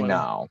done anything. What is he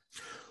now?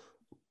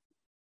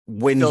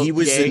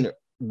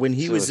 When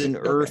he was in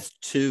Earth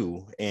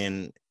 2,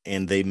 and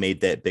they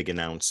made that big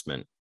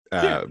announcement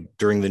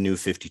during the New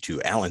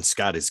 52, Alan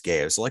Scott is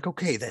gay. I was like,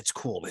 okay, that's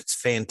cool. That's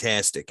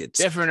fantastic. It's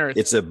different Earth.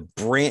 It's a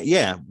brand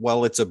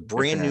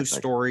new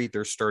story.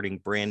 They're starting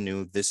brand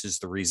new. This is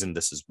the reason.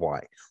 This is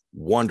why.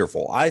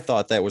 Wonderful. I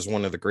thought that was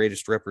one of the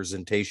greatest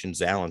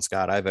representations of Alan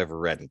Scott I've ever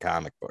read in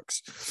comic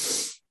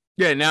books.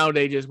 Yeah, now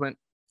they just went,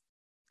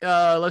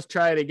 let's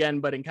try it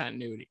again, but in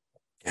continuity.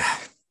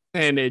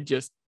 And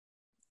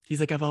he's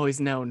like, I've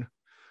always known. I'm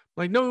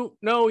like,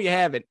 no, you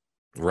haven't.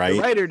 Right. The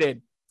writer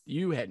did.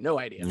 You had no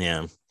idea.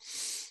 Yeah.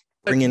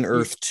 Bring in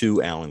Earth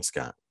to Alan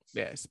Scott.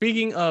 Yeah.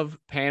 Speaking of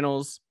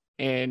panels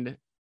and,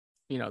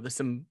 the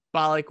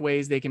symbolic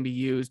ways they can be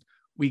used,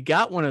 we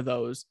got one of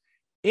those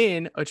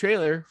in a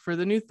trailer for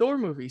the new Thor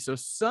movie. So,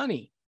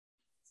 Sonny,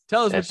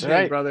 tell us what you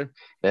think, brother.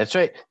 That's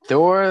right.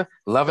 Thor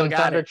Love and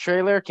Thunder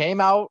trailer came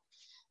out.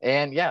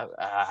 And yeah,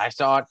 I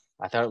saw it.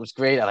 I thought it was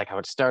great. I like how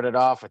it started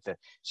off with the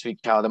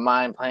Sweet Child of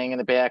Mine playing in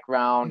the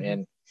background.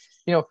 And,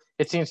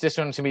 it seems this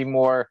one's going to be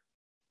more,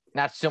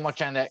 not so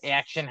much on the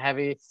action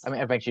heavy. I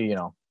mean, eventually,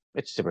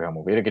 it's a superhero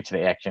movie. It'll get to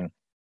the action.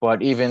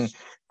 But even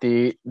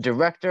the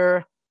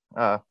director,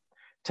 Taika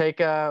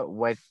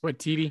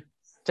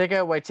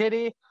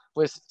Watiti,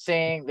 was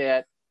saying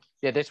that,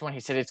 this one, he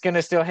said, it's going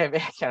to still have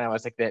action. I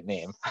was like, that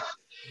name.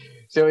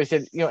 So he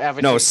said,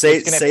 no, say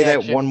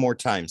that one more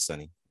time,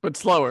 Sonny. But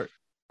slower.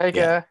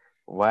 Taika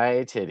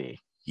Watiti.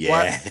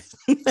 Yeah.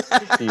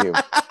 You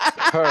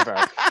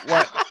pervert.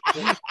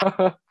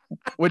 What?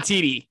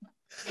 Watiti.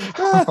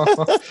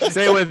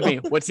 Say it with me.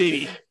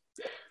 Watiti.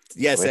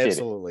 Yes, Watiti.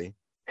 absolutely.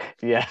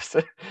 Yes.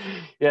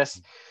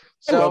 Yes.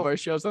 I love So our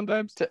show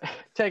sometimes.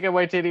 Taika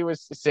Waititi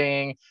was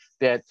saying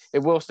that it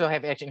will still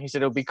have action. He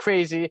said it'll be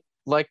crazy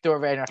like Thor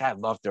Ragnarok. I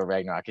love Thor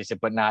Ragnarok. He said,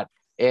 but not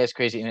as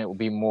crazy, and it will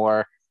be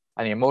more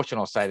on the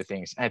emotional side of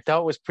things. And I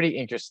thought it was pretty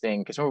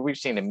interesting because we've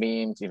seen the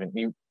memes. Even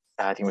you,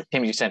 I think it was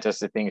Tim, you sent us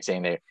the thing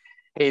saying that,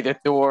 hey, the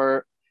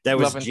Thor That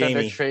was Love and Thunder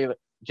Jamie. trailer.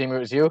 Jamie, it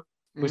was you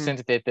who Mhm. sent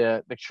it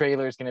that the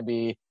trailer is going to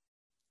be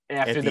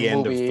after At the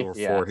end movie. of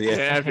Thor 4. Yeah,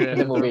 after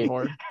the movie.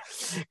 Thor 4.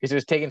 Because it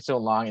was taking so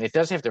long, and it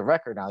does have the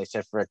record now. They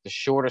said for the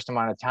shortest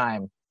amount of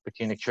time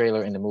between the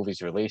trailer and the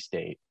movie's release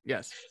date.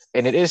 Yes.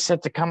 And it is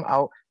set to come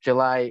out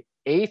July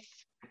 8th.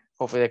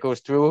 Hopefully that goes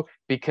through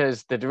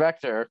because the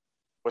director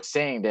was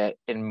saying that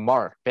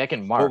back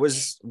in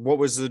March. What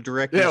was the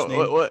director's name?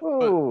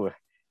 Ooh,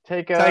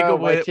 Taika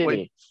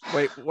Waititi.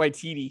 Waititi.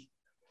 Waititi.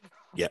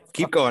 Yeah,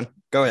 keep going.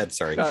 Go ahead.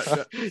 Sorry.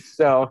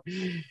 So,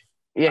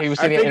 yeah, he was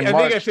saying in March.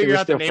 I think I figured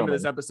out the name filming. of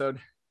this episode.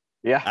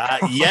 Yeah.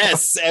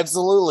 Yes,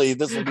 absolutely.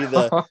 This will be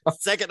the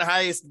second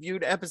highest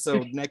viewed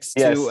episode next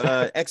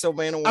to Exo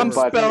Man Award.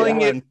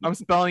 I'm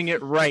spelling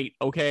it right,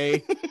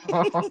 okay?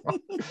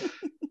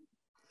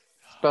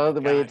 Spell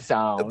the way it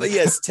sounds. But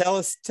yes, tell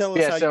us how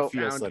you feel,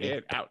 Found Sonny.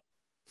 it out.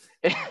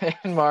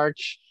 In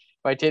March,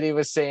 Waititi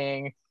was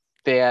saying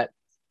that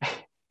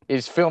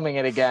he's filming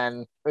it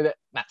again.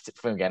 Not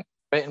filming again,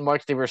 but in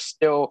March they were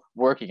still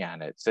working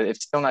on it, so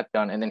it's still not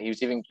done. And then he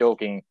was even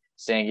joking,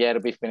 saying, "Yeah,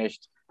 it'll be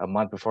finished a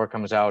month before it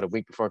comes out, a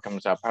week before it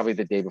comes out, probably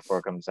the day before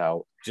it comes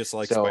out." Just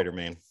like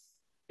Spider-Man.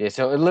 Yeah,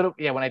 so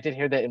when I did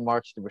hear that in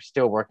March they were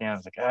still working on it, I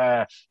was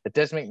like, it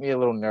does make me a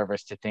little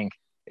nervous to think,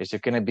 is there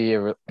going to be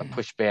a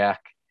pushback?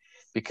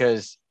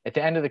 Because at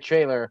the end of the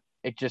trailer,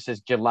 it just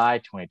says July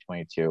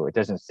 2022. It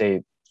doesn't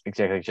say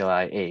exactly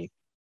July 8th,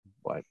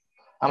 but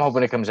I'm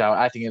hoping it comes out.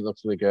 I think it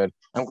looks really good.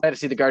 I'm glad to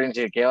see the Guardians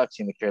of the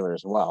Galaxy in the trailer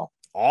as well.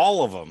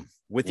 All of them,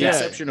 with the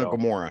exception of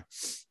Gamora.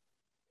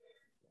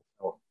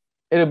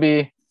 It'll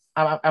be,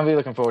 I'm really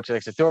looking forward to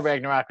it. So Thor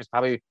Ragnarok is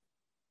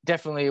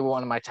definitely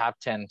one of my top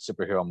 10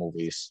 superhero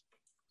movies.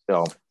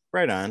 So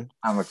right on.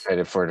 I'm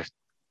excited for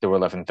Thor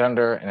Love and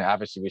Thunder. And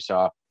obviously we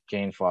saw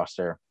Jane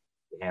Foster,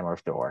 the Hammer of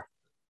Thor.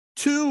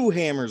 2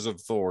 hammers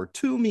of Thor,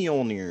 2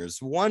 Mjolnirs.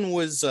 One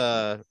was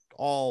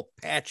all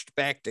patched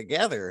back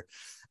together.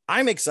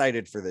 I'm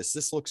excited for this.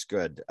 This looks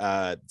good.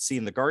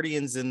 Seeing the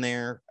Guardians in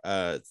there,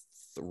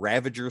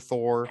 Ravager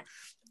Thor,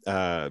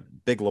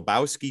 Big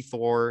Lebowski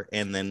Thor,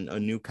 and then a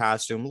new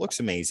costume. Looks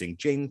amazing.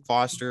 Jane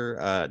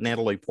Foster,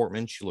 Natalie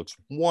Portman, she looks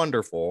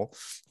wonderful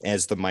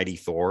as the mighty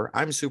Thor.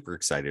 I'm super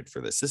excited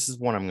for this. This is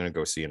one I'm going to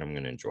go see and I'm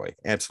going to enjoy.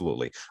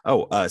 Absolutely.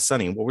 Oh,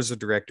 Sonny, what was the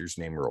director's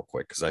name real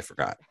quick? Because I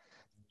forgot.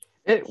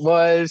 It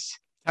was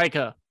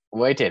Taika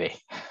Waititi.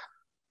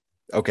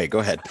 Okay, go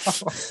ahead.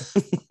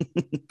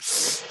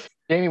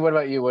 Jamie, what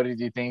about you? What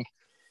did you think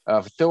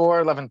of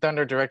Thor Love and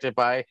Thunder, directed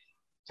by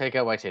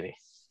Taika Waititi?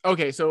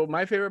 Okay, so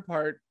my favorite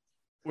part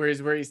where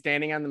he's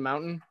standing on the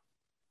mountain,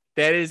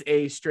 that is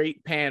a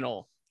straight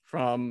panel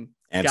from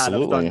God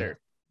of Thunder.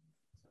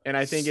 And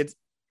I think it's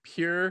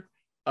pure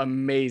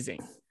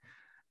amazing.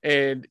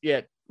 And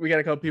yeah, we got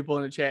a couple people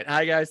in the chat.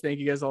 Hi guys, thank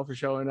you guys all for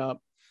showing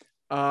up.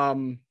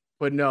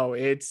 But no,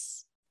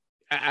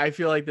 I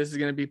feel like this is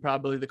going to be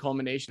probably the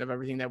culmination of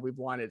everything that we've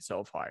wanted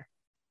so far.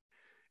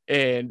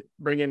 And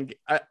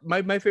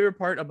my favorite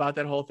part about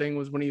that whole thing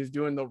was when he was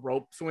doing the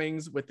rope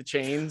swings with the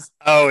chains.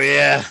 Oh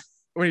yeah.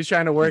 When he's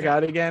trying to work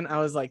out again, I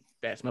was like,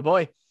 that's my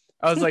boy.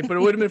 I was like, but it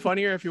would have been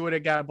funnier if he would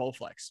have got a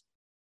Bowflex.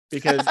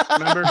 Because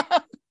remember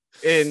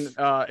in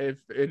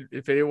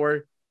Infinity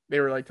War, they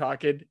were like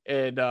talking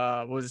and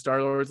what was it,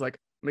 Star-Lord's like,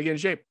 I'm gonna get in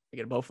shape. I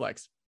get a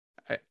Bowflex.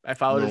 I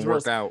followed his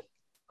rules. Out.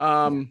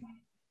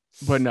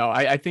 But no,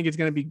 I think it's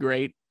gonna be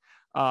great.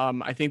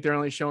 I think they're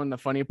only showing the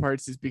funny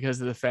parts is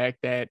because of the fact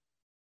that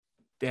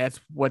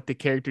that's what the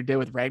character did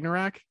with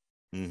Ragnarok.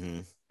 Mm-hmm.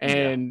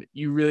 And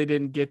you really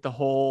didn't get the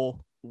whole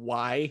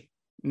why.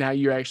 Now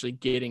you're actually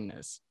getting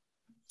this.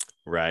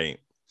 Right.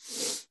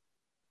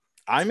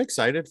 I'm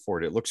excited for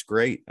it. It looks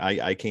great.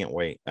 I can't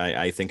wait.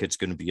 I think it's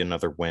going to be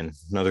another win,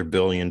 another $1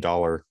 billion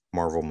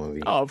Marvel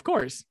movie. Oh, of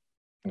course.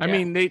 Yeah. I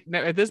mean, they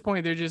at this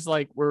point, they're just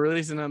like, we're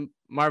releasing a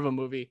Marvel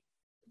movie.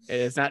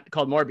 It's not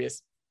called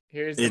Morbius.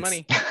 Here's the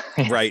money.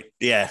 Right.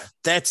 Yeah.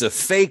 That's a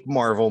fake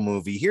Marvel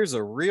movie. Here's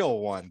a real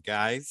one,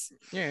 guys.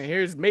 Yeah.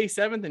 Here's May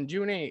 7th and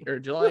June 8th or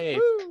July 8th.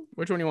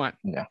 Which one do you want?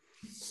 Yeah.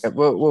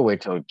 We'll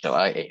wait till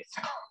July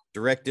 8th.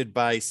 Directed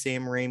by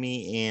Sam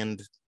Raimi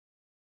and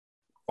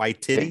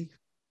Waititi.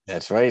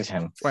 That's right,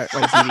 Tim.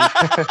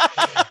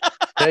 Waititi.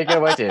 Take it,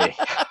 Waititi.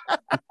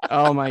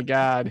 Oh my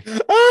God.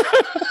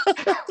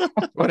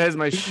 What has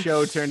my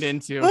show turned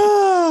into?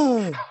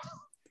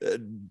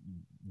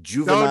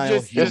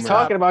 Juvenile just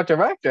talking about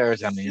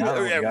directors. I mean,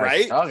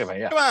 right? Talking about,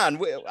 yeah. Come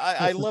on.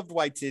 I loved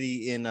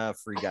Watiti in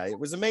Free Guy. It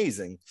was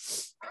amazing.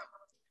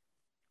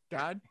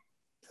 God,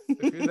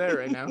 if you're there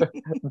right now.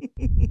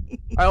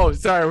 Oh,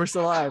 sorry, we're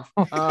still live.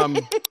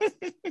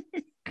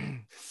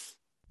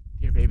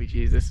 Dear baby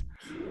Jesus.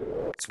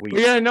 Sweet.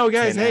 But yeah, no,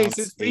 guys. 10 Hey, ounce,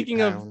 so 8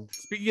 speaking of pound.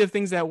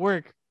 things that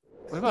work,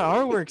 what about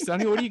our work,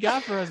 Sonny? What do you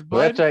got for us, bud?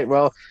 Well, that's right.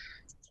 Well,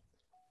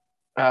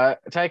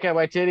 Taika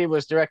Waititi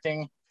was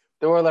directing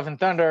Thor: Love and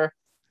Thunder.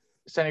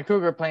 Sonny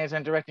Kruger plans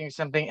on directing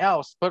something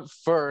else. But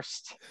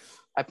first,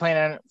 I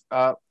plan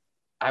on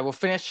I will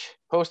finish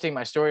posting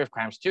my Story of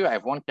Crimes 2. I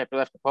have one chapter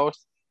left to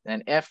post. And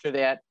then after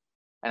that,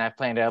 and I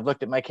planned to, I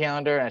looked at my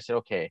calendar and I said,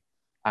 okay,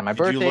 on my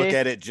birthday. Did you look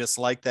at it just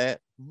like that?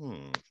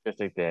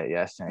 Just like that,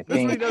 yes. And That's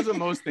what he does with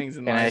most things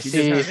in life. He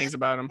just kind of thinks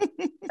about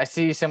them. I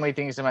see so many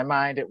things in my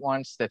mind at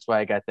once. That's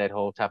why I got that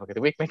whole topic of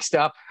the week mixed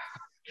up.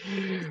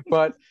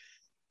 But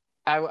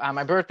on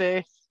my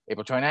birthday,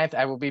 April 29th,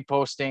 I will be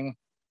posting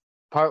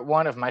part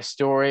 1 of my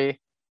story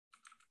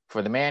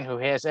for The Man Who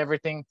Has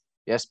Everything.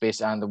 Yes,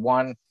 based on the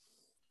one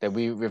that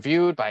we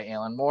reviewed by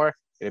Alan Moore.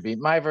 It'll be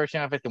my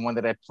version of it, the one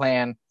that I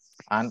plan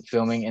on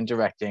filming and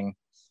directing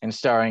and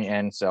starring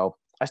in. So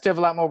I still have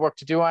a lot more work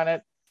to do on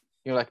it.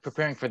 Like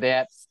preparing for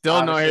that.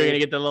 Still know you're gonna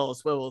get the little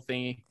swivel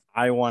thingy.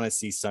 I want to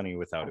see Sonny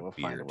without a beard.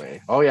 Find a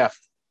way. Oh yeah,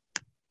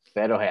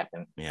 that'll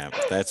happen. Yeah,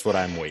 that's what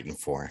I'm waiting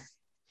for.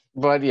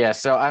 But yeah,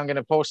 so I'm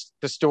gonna post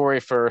the story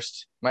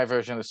first, my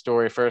version of the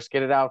story first,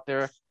 get it out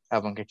there,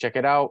 everyone can check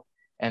it out,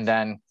 and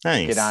then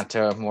get on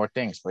to more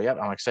things. But yeah,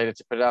 I'm excited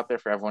to put it out there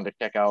for everyone to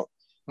check out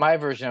my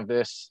version of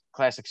this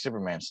classic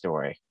Superman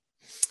story.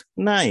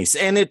 Nice.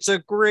 And it's a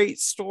great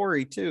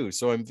story too.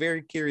 So I'm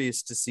very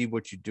curious to see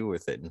what you do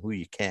with it and who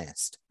you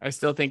cast. I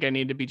still think I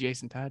need to be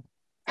Jason Todd.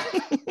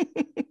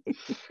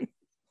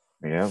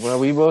 Yeah, well,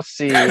 we will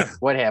see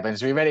what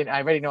happens. I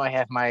already know I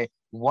have my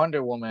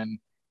Wonder Woman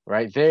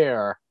right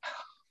there.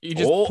 You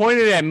just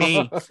pointed at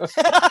me.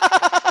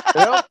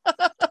 Yep.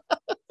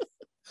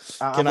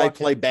 Can I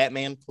play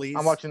Batman, please?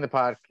 I'm watching the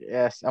podcast.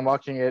 Yes, I'm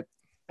watching it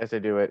as I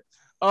do it.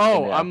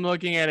 Oh, I'm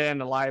looking at it in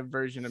the live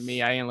version of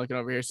me. I ain't looking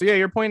over here. So yeah,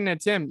 you're pointing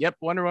at Tim. Yep,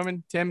 Wonder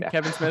Woman, Tim,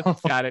 Kevin Smith.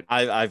 Got it.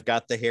 I've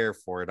got the hair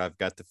for it. I've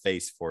got the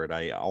face for it.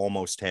 I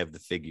almost have the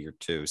figure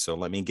too. So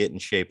let me get in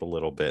shape a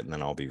little bit and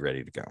then I'll be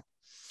ready to go.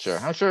 Sure.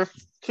 I'm sure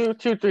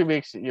 2-3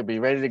 weeks you'll be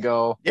ready to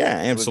go. Yeah,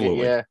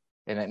 absolutely. Yeah,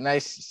 in a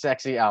nice,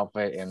 sexy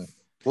outfit, and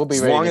we'll be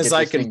as ready. As long to as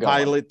I can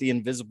pilot the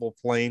invisible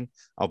plane,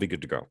 I'll be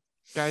good to go.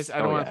 Guys, I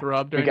don't want to throw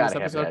up during this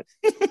episode.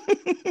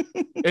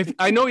 If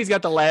I know he's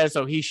got the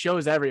lasso, he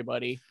shows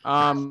everybody.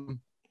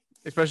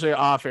 Especially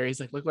off air. He's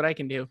like, look what I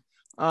can do.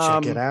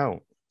 Check it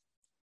out.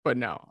 But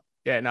no.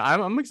 Yeah, no,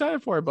 I'm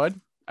excited for it, bud.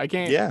 I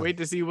can't wait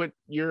to see what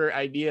your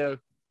idea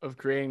of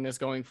creating this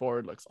going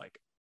forward looks like.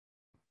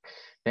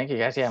 Thank you,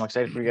 guys. Yeah, I'm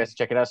excited for you guys to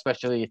check it out,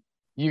 especially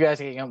you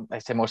guys. I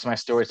said most of my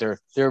stories are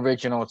they're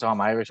original. It's all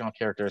my original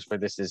characters, but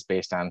this is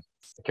based on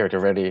a character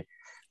already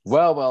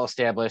well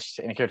established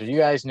and a character you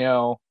guys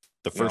know.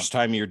 The first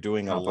time you're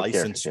doing a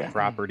licensed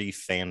property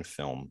fan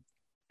film.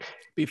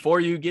 Before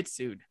you get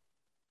sued.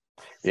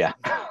 Yeah.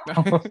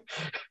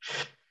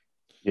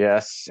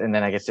 Yes. And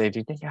then I could say, do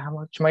you think how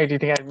much money do you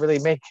think I'd really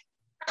make?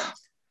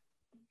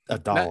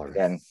 $1.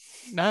 And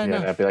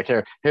no. I'd be like,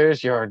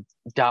 here's your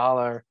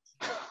 $1.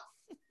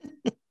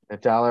 The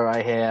 $1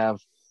 I have.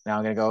 Now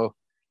I'm gonna go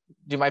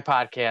do my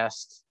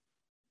podcast.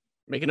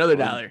 Make another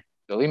 $1.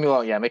 So leave me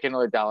alone. Yeah, make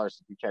another $1 if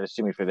you try to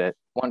sue me for that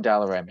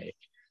 $1 I make.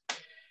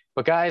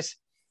 But guys,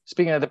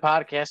 speaking of the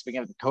podcast,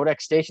 speaking of the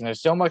Codex Station,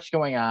 there's so much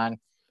going on.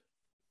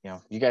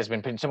 You guys have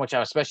been putting so much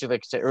out, especially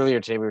like I said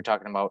earlier today, we were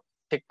talking about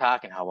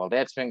TikTok and how well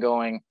that's been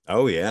going.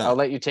 Oh, yeah. I'll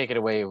let you take it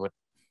away with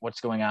what's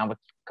going on with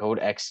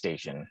Codex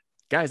Station.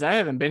 Guys, I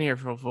haven't been here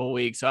for a full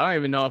week, so I don't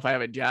even know if I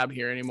have a job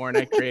here anymore, and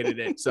I created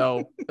it.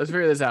 So let's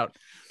figure this out.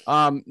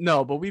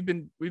 No, but we've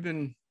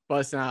been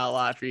busting out a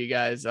lot for you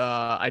guys.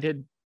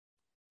 When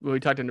we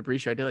talked in the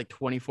pre-show, I did like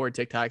 24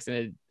 TikToks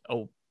in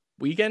a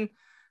weekend.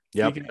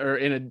 Yep. Or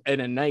in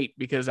a night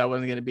because I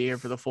wasn't going to be here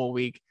for the full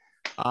week.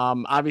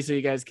 Obviously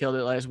you guys killed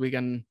it last week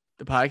on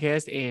the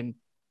podcast, and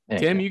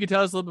Tim, you could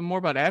tell us a little bit more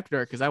about After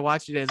Dark because I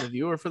watched it as a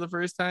viewer for the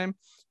first time,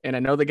 and I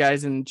know the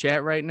guys in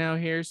chat right now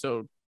here.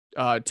 So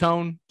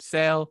Tone,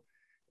 Sal,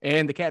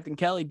 and the Captain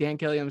Kelly, Dan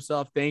Kelly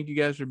himself, thank you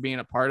guys for being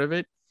a part of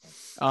it.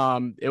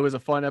 It was a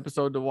fun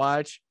episode to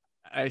watch.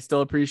 I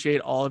still appreciate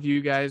all of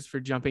you guys for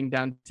jumping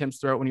down Tim's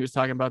throat when he was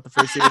talking about the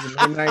first series of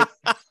Midnight.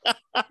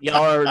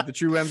 Y'all are the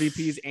true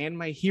MVPs and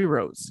my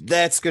heroes.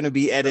 That's going to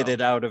be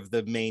edited out of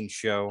the main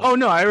show. Oh,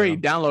 no, I already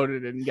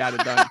downloaded it and got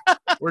it done.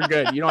 We're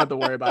good. You don't have to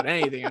worry about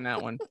anything in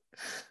that one.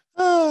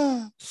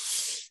 But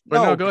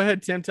no, go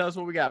ahead, Tim. Tell us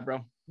what we got,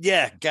 bro.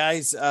 Yeah,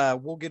 guys,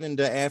 we'll get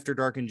into After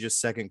Dark in just a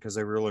second because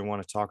I really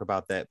want to talk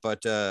about that.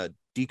 But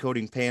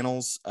Decoding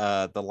Panels,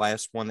 the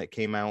last one that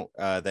came out,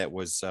 that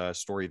was a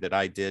story that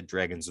I did,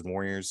 Dragons and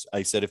Warriors.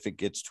 I said if it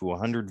gets to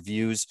 100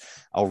 views,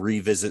 I'll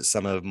revisit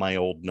some of my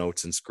old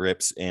notes and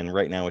scripts. And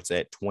right now it's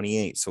at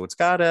 28. So it's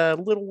got a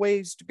little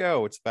ways to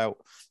go. It's about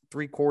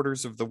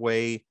 3/4 of the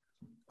way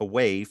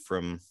away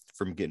from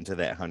getting to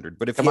that 100.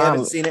 But if you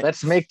haven't seen it,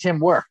 let's make Tim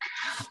work.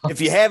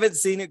 If you haven't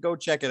seen it, go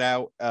check it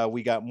out.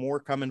 We got more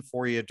coming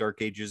for you.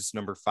 Dark Ages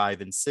number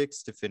 5 and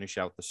 6 to finish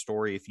out the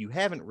story. If you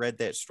haven't read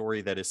that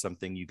story, that is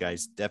something you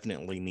guys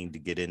definitely need to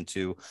get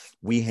into.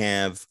 We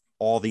have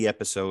all the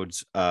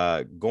episodes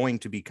going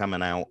to be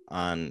coming out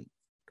on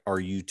our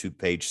YouTube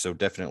page, so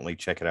definitely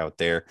check it out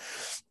there.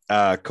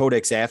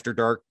 Codex After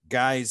Dark,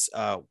 guys,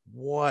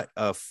 what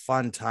a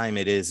fun time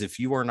it is. If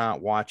you are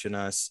not watching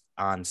us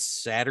on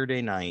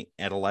Saturday night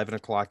at 11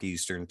 o'clock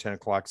Eastern, 10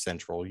 o'clock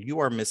Central, you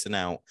are missing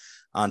out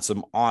on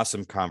some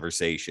awesome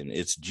conversation.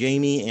 It's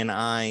Jamie and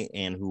I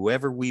and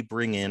whoever we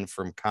bring in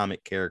from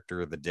Comic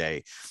Character of the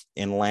Day.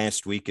 And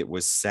last week it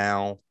was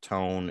Sal,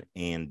 Tone,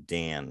 and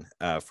Dan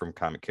from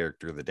Comic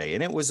Character of the Day,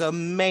 and it was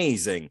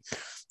amazing.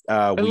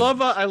 I love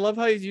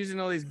how he's using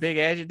all these big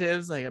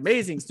adjectives like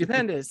amazing,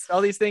 stupendous, all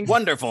these things.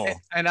 Wonderful.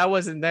 And I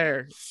wasn't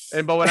there.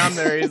 But when I'm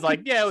there, he's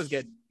like, yeah, it was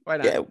good. Why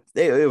not? Yeah,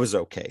 it was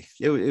okay.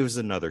 It was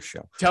another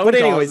show. But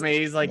anyways, me,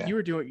 he's like, you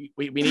were doing,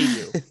 we need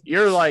you.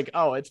 You're like,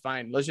 oh, it's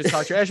fine. Let's just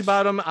talk trash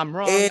about him. I'm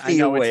wrong.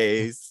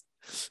 Anyways,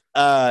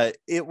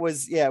 it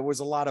was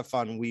a lot of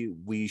fun.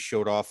 We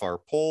showed off our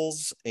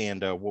polls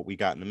and what we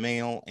got in the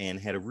mail, and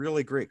had a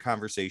really great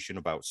conversation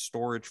about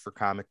storage for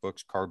comic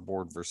books,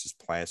 cardboard versus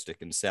plastic,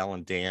 and Sal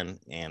and Dan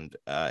and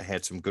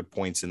had some good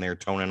points in there.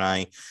 Tone and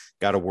I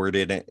got a word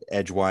in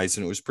edgewise,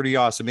 and it was pretty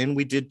awesome. And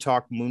we did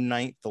talk Moon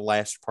Knight the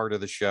last part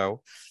of the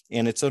show,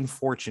 and it's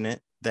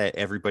unfortunate that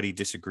everybody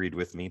disagreed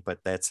with me, but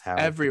that's how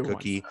the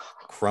cookie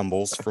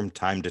crumbles from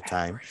time to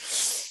time.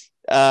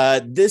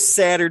 This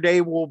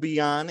Saturday will be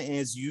on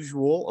as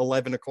usual,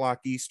 11 o'clock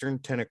Eastern,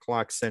 10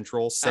 o'clock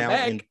Central. Sal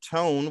and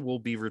Tone will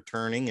be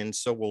returning, and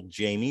so will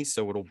Jamie,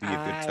 so it'll be a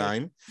good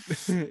time.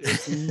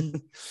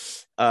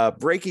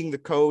 Breaking the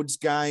Codes,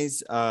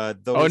 guys.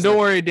 Don't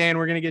worry, Dan,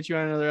 we're gonna get you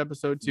on another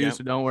episode too,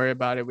 so don't worry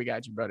about it. We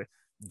got you, brother.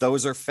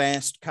 Those are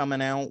fast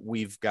coming out.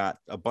 We've got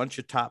a bunch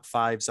of top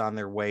 5s on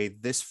their way.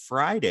 This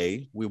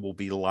Friday, we will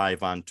be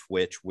live on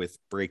Twitch with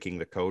Breaking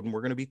the Code, and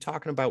we're going to be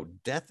talking about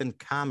death in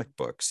comic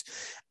books.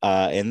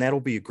 And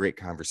that'll be a great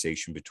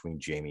conversation between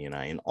Jamie and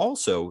I. And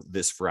also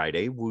this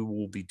Friday, we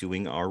will be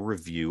doing our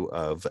review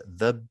of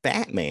The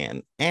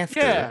Batman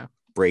after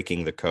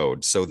Breaking the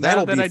Code. So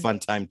that'll be a fun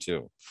time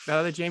too.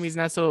 Now that Jamie's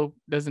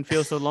doesn't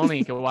feel so lonely,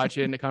 he can watch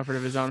it in the comfort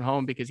of his own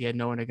home because he had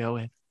no one to go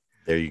with.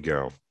 There you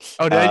go.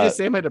 Oh, did I just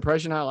say my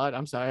depression out loud?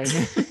 I'm sorry.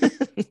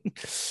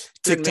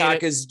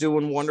 TikTok is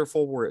doing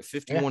wonderful. We're at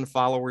 51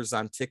 followers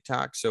on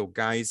TikTok. So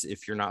guys,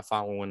 if you're not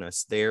following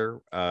us there,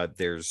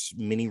 there's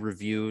mini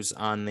reviews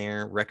on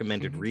there,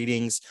 recommended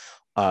readings,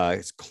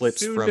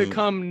 clips soon from to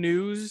come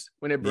news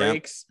when it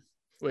breaks.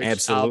 Which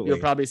absolutely. You'll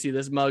probably see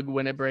this mug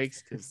when it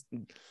breaks because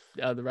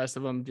the rest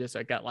of them just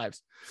got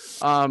lives.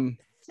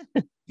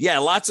 Yeah,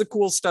 lots of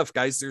cool stuff,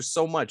 guys. There's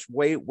so much,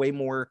 way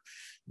more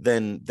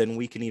than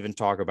we can even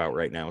talk about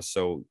right now.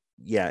 So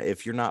yeah,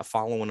 if you're not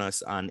following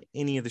us on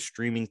any of the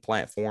streaming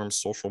platforms,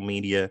 social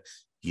media,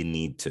 you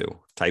need to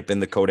type in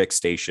the Codex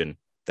Station.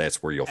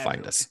 That's where you'll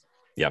find us.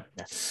 Yep.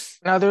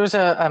 Now there was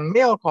a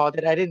mail call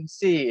that I didn't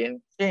see,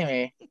 and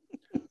Jamie.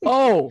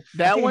 Oh,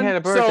 that one had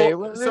a birthday.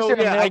 So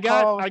yeah, I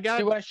got. Do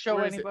you want to show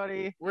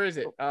anybody? Where is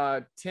it?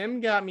 Tim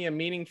got me a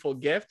meaningful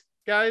gift,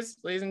 guys,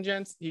 ladies and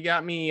gents. He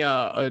got me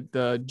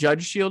the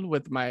Judge Shield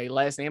with my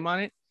last name on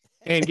it,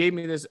 and gave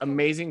me this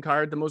amazing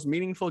card, the most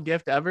meaningful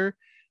gift ever.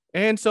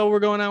 And so we're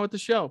going on with the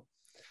show.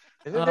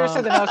 There's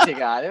something else you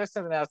got. There's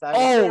something else.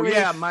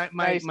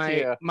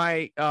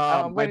 My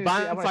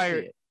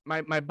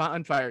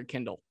bonfire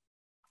Kindle.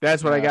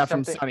 That's what I got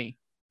from Sonny.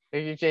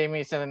 You gave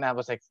me something that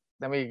was like,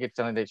 let me get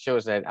something that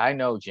shows that I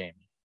know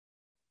Jamie.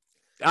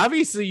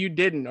 Obviously you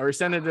didn't, or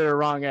sent it to the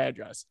wrong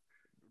address.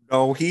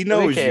 Oh, he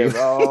knows you.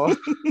 Bro.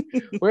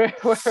 Where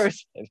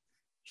is it?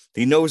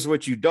 He knows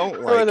what you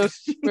don't like. Where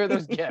are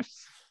those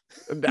gifts?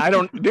 I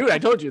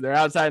told you they're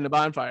outside in the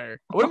bonfire.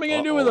 What am I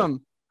gonna do with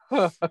them?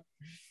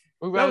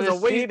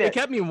 It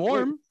kept me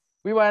warm.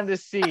 We wanted to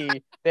see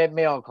that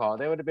mail call.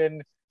 That would have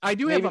been. I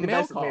do have a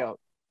mail call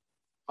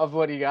of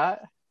what he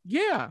got.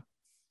 Yeah,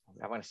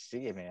 I want to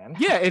see it, man.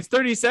 Yeah, it's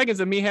 30 seconds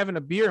of me having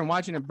a beer and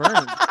watching it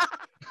burn.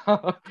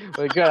 Well,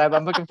 good.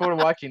 I'm looking forward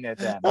to watching that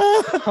then.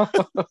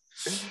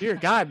 Dear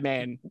God,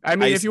 man. I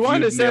mean, if you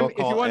wanted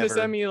to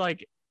send me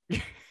like,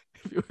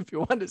 if you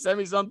wanted to send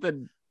me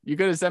something, you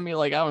could have sent me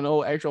like, I don't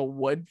know, actual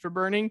wood for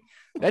burning.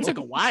 That took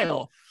a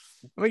while.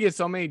 I'm gonna get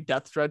so many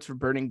death threats for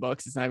burning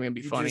books. It's not even gonna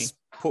be funny. Just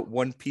put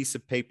one piece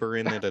of paper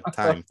in at a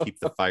time. Keep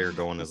the fire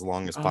going as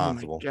long as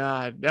possible. Oh my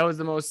God, that was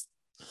the most.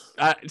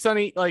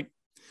 Sonny, like,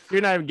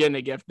 you're not even getting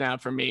a gift now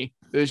from me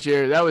this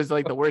year. That was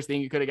like the worst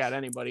thing you could have got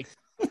anybody.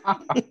 By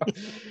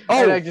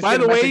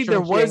the way,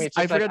 there was.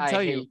 I forgot to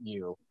tell you.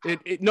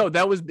 No,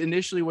 that was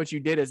initially what you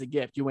did as a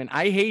gift. You went,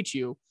 "I hate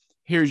you.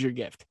 Here's your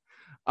gift."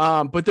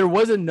 But there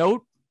was a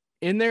note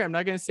in there. I'm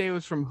not going to say it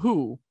was from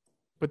who,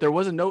 but there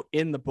was a note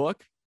in the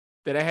book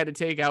that I had to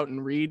take out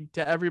and read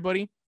to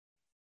everybody.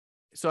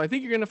 So I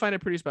think you're going to find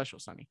it pretty special,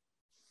 Sonny.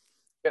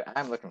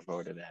 I'm looking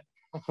forward to that.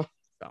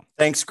 So.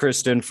 Thanks,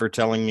 Kristen, for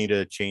telling me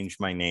to change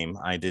my name.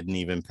 I didn't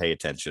even pay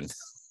attention.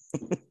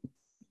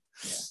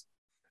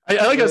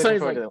 I like how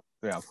Sonny's like,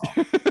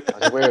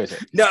 where is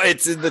it? No,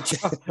 it's in the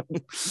chat.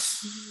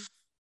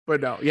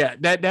 But no, yeah,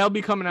 that'll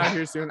be coming out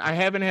here soon. I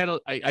haven't had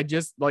I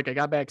just I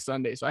got back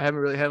Sunday, so I haven't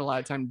really had a lot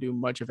of time to do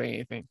much of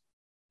anything.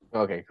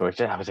 Okay, cool.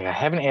 I was like, I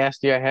haven't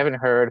asked you, I haven't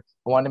heard.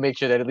 I wanted to make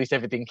sure that at least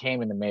everything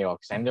came in the mail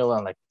because I know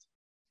I'm like,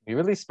 be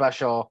really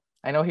special.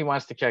 I know he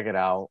wants to check it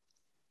out.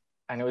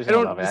 I know he's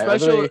gonna love it.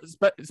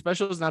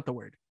 Special is not the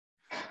word.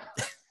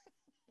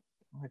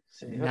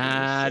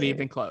 Not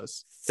even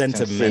close.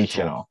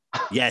 Sentimental.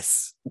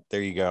 Yes,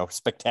 there you go.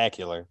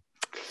 Spectacular.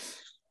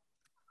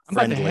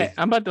 I'm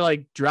about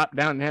to drop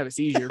down and have a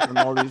seizure from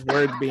all these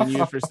words being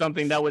used for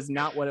something that was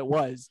not what it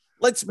was.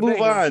 Let's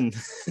move on.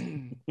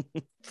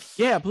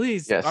 Yeah,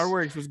 please. Yes. Our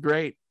Works was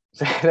great.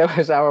 That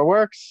was Our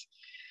Works.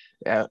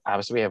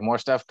 Obviously, we have more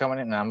stuff coming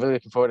in, and I'm really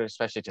looking forward,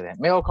 especially to that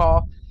mail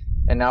call.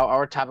 And now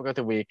our topic of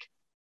the week.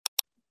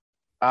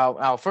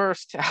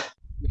 First,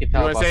 you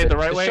want to say it the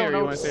right way, or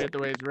you want to say it the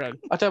way it's read?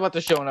 I'll talk about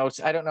the show notes.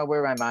 I don't know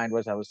where my mind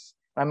was.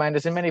 My mind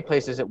is in many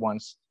places at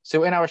once.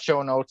 So in our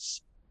show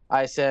notes,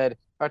 I said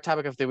our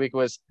topic of the week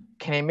was: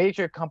 can a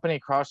major company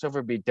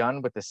crossover be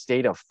done with the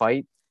state of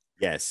fight?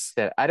 Yes.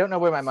 I don't know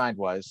where my mind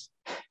was.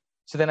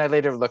 So then I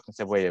later looked and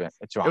said, wait a minute,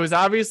 it's wrong. It was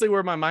obviously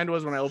where my mind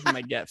was when I opened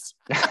my gifts.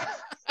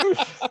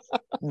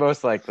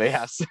 Most likely,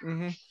 yes.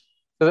 Mm-hmm.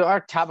 So our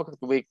topic of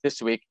the week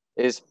this week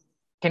is: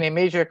 can a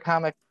major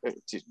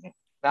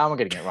now I'm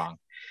getting it wrong.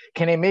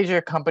 Can a major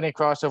company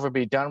crossover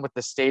be done with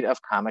the state of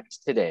comics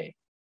today?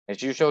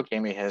 As usual,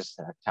 Jamie has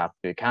top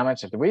 3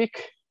 comments of the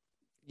week.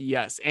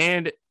 Yes,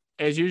 and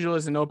as usual,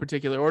 is in no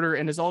particular order,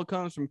 and this all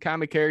comes from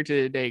Comic Character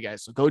Today,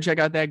 guys. So go check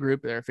out that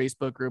group, their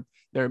Facebook group.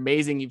 They're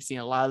amazing. You've seen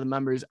a lot of the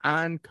members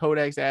on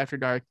Codex After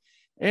Dark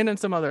and in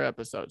some other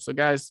episodes. So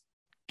guys,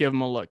 give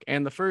them a look.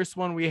 And the first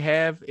one we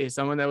have is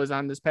someone that was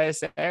on this past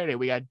Saturday.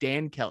 We got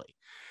Dan Kelly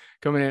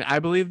coming in. I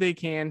believe they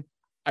can.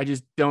 I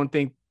just don't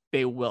think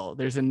they will.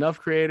 There's enough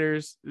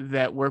creators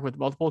that work with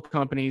multiple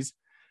companies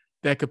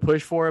that could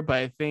push for it, but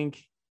I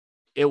think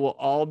it will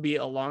all be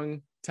a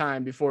long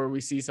time before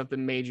we see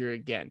something major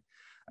again.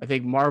 I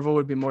think Marvel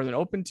would be more than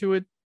open to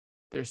it.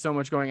 There's so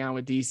much going on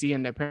with DC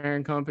and their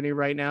parent company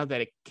right now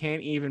that it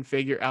can't even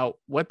figure out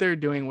what they're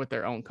doing with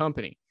their own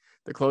company.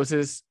 The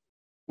closest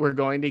we're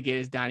going to get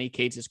is Donny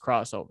Cates'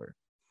 crossover.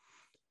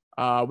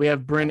 We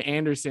have Bryn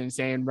Anderson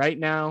saying right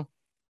now,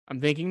 I'm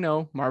thinking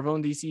no, Marvel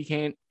and DC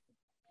can't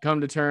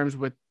come to terms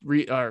with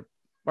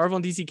Marvel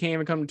and DC can't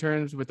even come to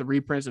terms with the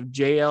reprints of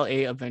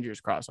JLA Avengers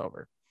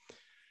crossover.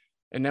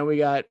 And then we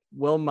got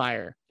Will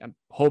Meyer. I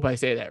hope I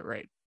say that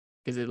right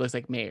because it looks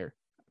like Mayer.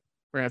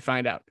 We're going to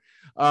find out.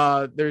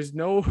 There's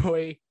no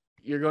way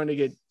you're going to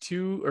get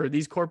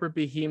these corporate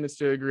behemoths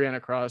to agree on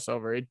a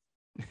crossover.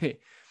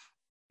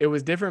 It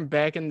was different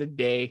back in the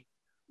day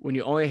when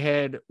you only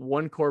had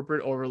one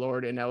corporate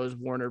overlord, and that was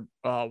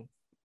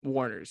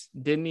Warner's.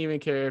 Didn't even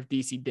care if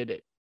DC did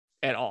it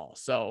at all.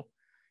 So,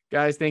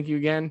 guys, thank you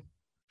again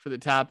for the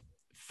top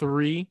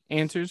 3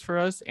 answers for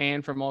us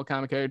and from all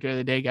Comic Character of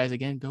the Day. Guys,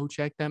 again, go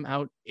check them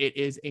out. It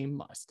is a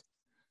must.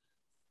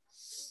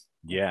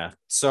 Yeah.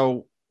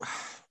 So,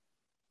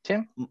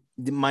 Tim,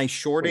 my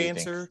short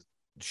answer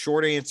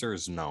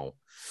is no.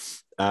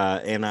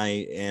 And I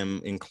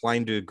am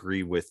inclined to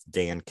agree with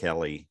Dan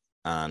Kelly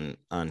on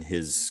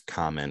his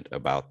comment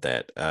about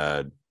that.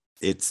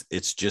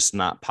 It's just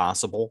not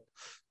possible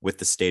with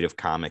the state of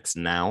comics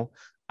now.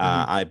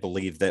 I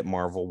believe that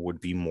Marvel would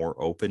be more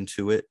open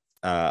to it.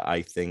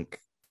 I think,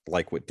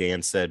 like what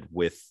Dan said,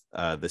 with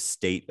the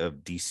state of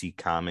DC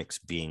Comics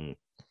being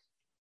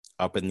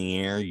up in the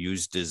air,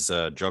 used as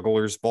a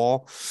juggler's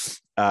ball,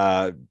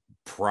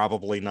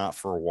 probably not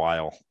for a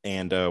while.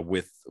 And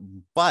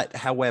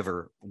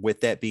however,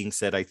 with that being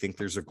said, I think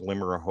there's a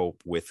glimmer of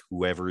hope with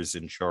whoever is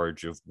in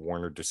charge of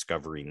Warner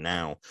Discovery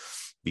now,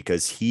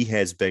 because he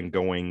has been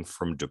going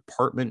from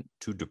department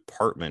to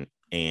department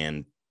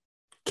and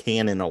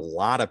canning a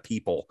lot of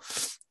people.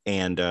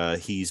 And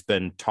he's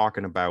been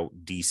talking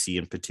about DC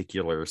in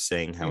particular,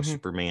 saying how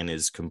Superman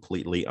is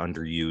completely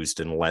underused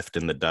and left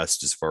in the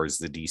dust as far as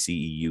the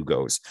DCEU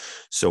goes.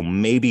 So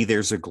maybe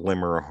there's a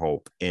glimmer of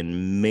hope,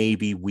 and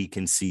maybe we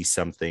can see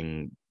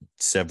something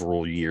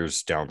several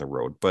years down the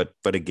road. But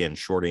again,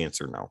 short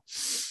answer, no.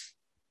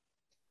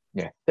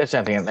 Yeah, that's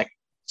something like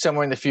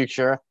somewhere in the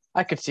future,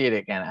 I could see it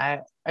again.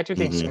 I do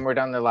think somewhere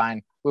down the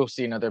line, we'll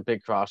see another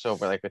big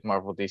crossover like with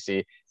Marvel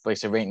DC. But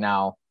so right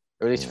now,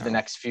 or at least for the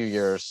next few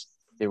years,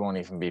 there won't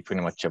even be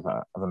pretty much of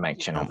a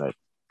mention of it.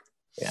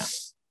 Yeah.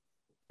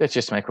 That's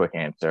just my quick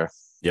answer.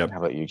 Yep. How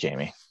about you,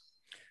 Jamie?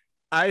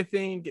 I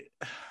think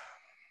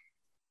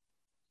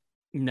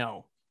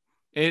no.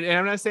 And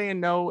I'm not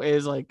saying no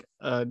is like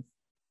a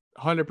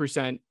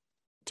 100%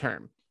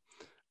 term.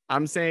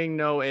 I'm saying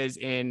no as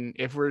in,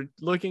 if we're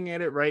looking at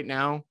it right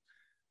now,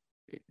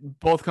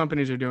 both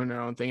companies are doing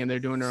their own thing and they're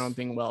doing their own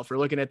thing well. If we're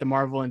looking at the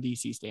Marvel and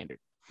DC standard.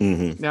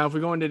 Now, if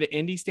we go into the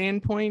indie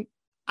standpoint,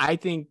 I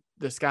think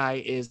the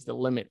sky is the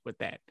limit with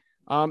that.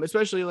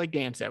 Especially like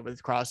Dan said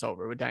with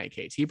crossover with Donny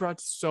Cates. He brought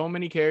so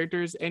many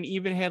characters and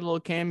even had little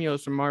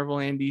cameos from Marvel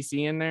and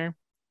DC in there.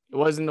 It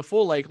wasn't the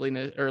full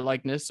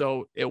likeness,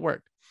 so it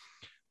worked.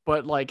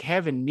 But like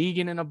having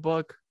Negan in a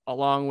book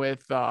along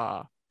with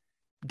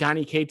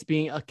Donny Cates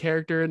being a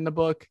character in the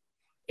book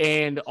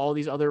and all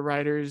these other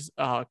writers,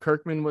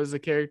 Kirkman was a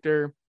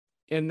character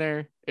in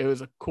there. It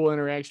was a cool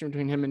interaction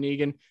between him and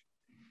Negan.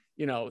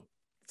 You know,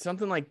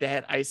 something like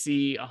that, I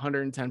see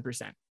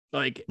 110%.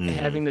 Like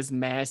having this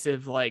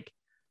massive, like,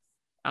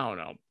 I don't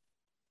know,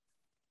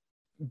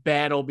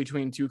 battle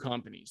between two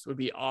companies would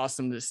be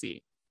awesome to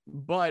see.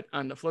 But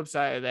on the flip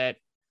side of that,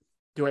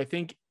 do I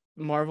think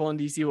Marvel and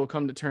DC will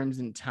come to terms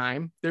in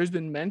time? There's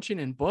been mention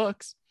in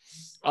books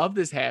of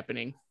this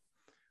happening,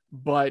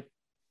 but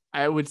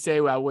I would say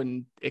I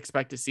wouldn't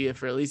expect to see it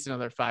for at least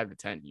another 5 to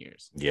 10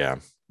 years. Yeah.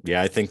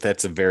 I think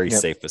that's a very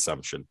safe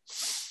assumption.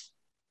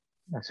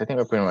 Yes, I think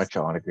we're pretty much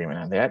all in agreement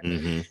on that.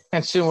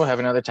 And soon we'll have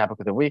another topic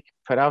of the week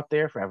put out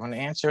there for everyone to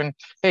answer. And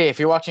hey, if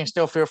you're watching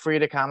still, feel free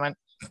to comment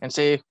and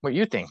say what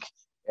you think.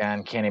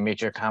 And can a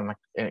major company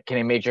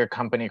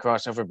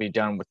crossover be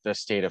done with the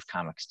state of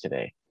comics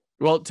today?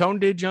 Well, Tone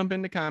did jump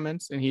in the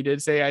comments and he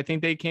did say, I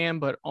think they can,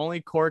 but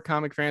only core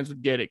comic fans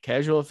would get it.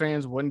 Casual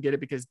fans wouldn't get it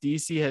because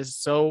DC has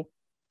so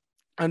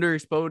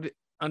underexposed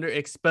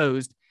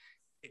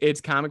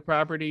its comic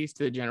properties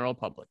to the general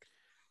public.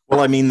 Well,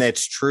 I mean,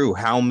 that's true.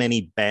 How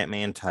many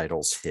Batman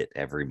titles hit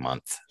every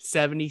month?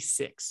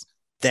 76.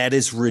 That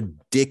is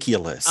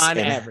ridiculous. On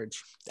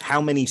average. How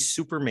many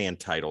Superman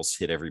titles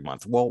hit every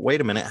month? Well, wait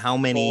a minute. How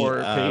many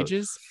 4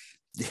 pages?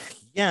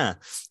 Yeah.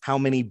 How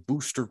many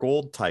Booster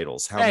Gold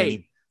titles? How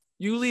many?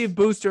 You leave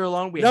Booster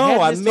alone.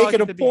 I'm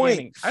making a point.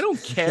 Beginning. I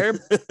don't care.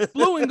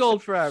 Blue and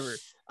gold forever.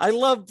 I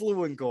love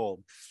blue and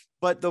gold.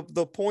 But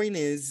the point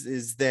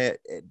is that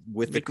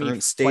with the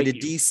current state of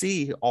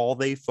DC, all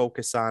they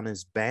focus on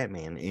is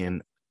Batman,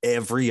 and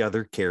every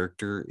other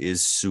character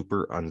is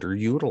super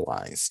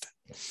underutilized.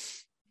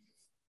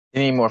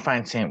 You need more.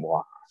 Find Saint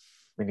Walker.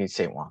 We need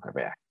Saint Walker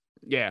back.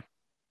 Yeah,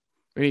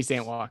 we need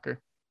Saint Walker.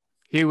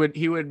 He would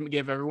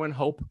give everyone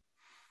hope,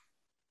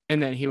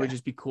 and then he would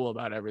just be cool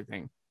about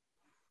everything.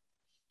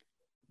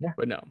 Yeah,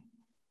 but no.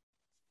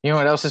 You know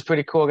what else is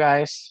pretty cool,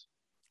 guys?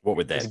 What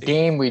would that be? This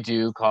game we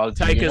do called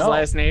Taika's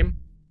last name.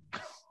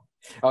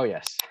 Oh,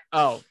 yes.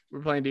 Oh,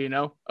 we're playing Do You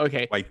Know?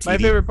 Okay. Watiti. My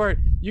favorite part.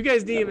 You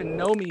guys didn't even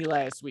know me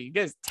last week. You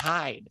guys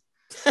tied.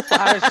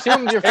 I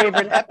assumed your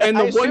favorite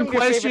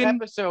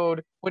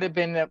episode would have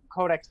been the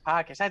Codex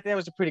podcast. I think that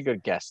was a pretty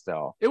good guess,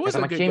 though. It was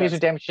a good guess.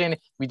 Redemption.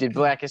 We did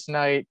Blackest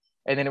Night,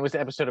 and then it was the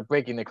episode of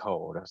Breaking the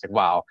Code. I was like,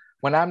 wow,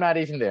 when I'm not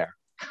even there.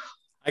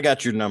 I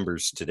got your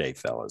numbers today,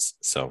 fellas.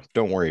 So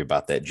don't worry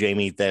about that.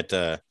 Jamie,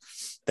 that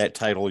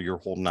title you're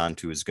holding on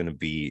to is going to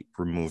be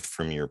removed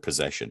from your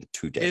possession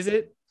today. Is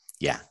it?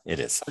 Yeah, it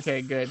is.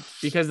 Okay, good.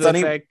 Because of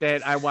the fact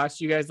that I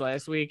watched you guys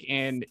last week,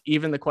 and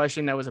even the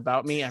question that was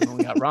about me, everyone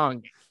got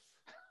wrong.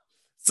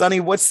 Sonny,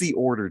 what's the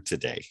order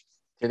today?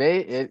 Today,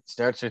 it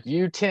starts with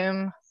you,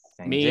 Tim,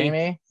 then me,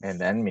 Jamie, and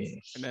then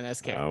me. And then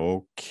SK.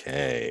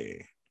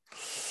 Okay.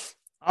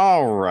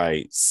 All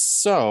right.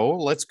 So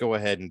let's go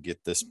ahead and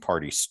get this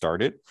party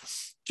started.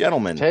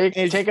 Gentlemen. Take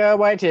a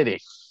Watiti.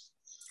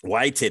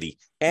 Watiti.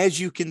 As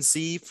you can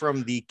see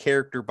from the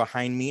character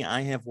behind me,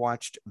 I have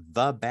watched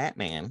The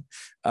Batman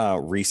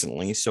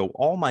recently. So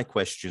all my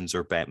questions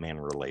are Batman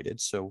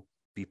related. So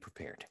be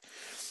prepared.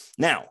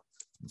 Now,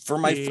 for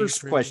my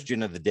first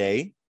question of the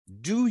day,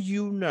 do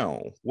you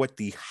know what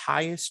the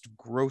highest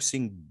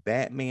grossing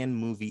Batman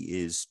movie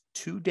is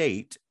to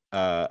date,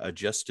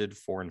 adjusted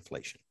for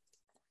inflation?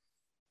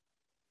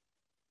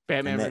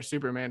 Batman vs.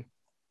 Superman.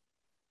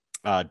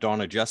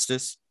 Dawn of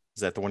Justice.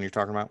 Is that the one you're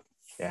talking about?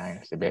 Yeah, I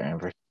guess Batman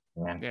vs.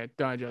 Superman. Yeah,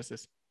 Dawn of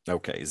Justice.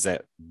 Okay. Is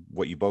that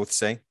what you both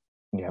say?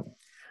 Yep.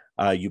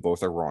 You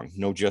both are wrong.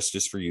 No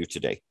justice for you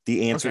today.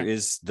 The answer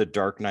is The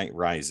Dark Knight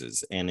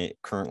Rises, and it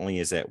currently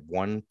is at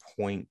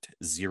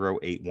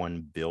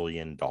 $1.081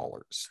 billion.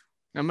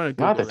 I'm gonna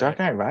Google The Dark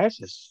Knight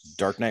Rises.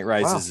 Dark Knight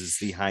Rises is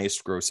the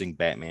highest grossing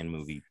Batman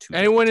movie.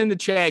 Anyone in the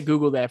chat,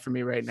 Google that for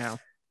me right now.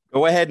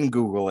 Go ahead and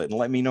Google it and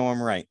let me know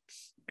I'm right.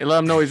 And let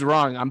him know he's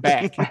wrong. I'm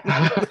back.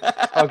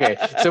 Okay,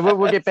 so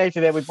we'll get back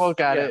to that. We both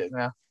got it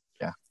now.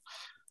 Yeah.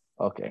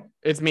 Okay.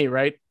 It's me,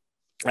 right?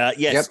 Yes,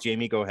 yep.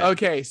 Jamie, go ahead.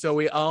 Okay, so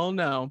we all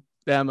know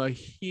that I'm a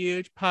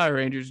huge Power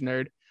Rangers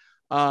nerd.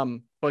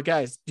 But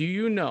guys, do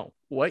you know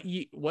what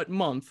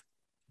month?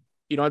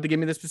 You don't have to give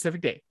me the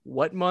specific date.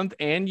 What month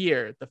and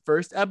year the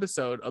first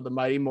episode of the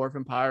Mighty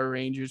Morphin Power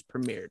Rangers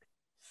premiered?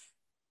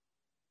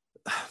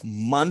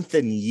 Month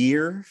and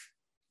year?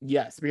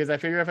 Yes, because I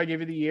figure if I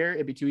give you the year,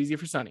 it'd be too easy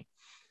for Sonny.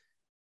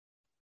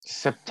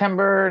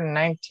 September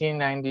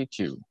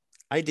 1992.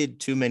 I did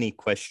too many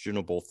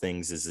questionable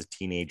things as a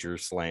teenager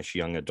 /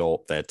 young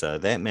adult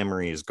that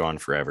memory is gone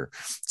forever.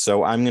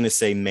 So I'm going to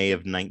say May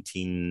of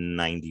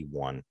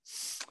 1991.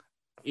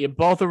 You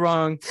both are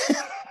wrong.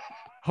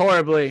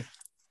 Horribly.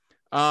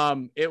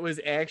 It was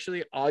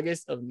actually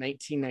August of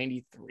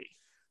 1993.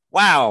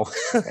 Wow.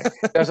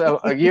 There's a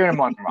year and a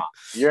month wrong.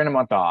 A year and a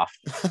month off.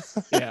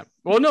 Yeah.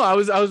 Well, no, I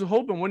was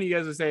hoping one of you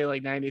guys would say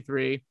like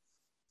 93,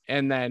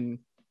 and then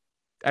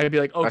I'd be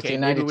like, okay,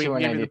 maybe we can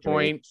give you the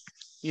point.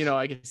 You know,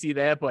 I can see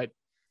that, but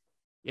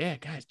yeah,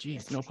 guys,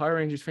 geez, no Power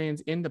Rangers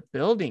fans in the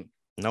building.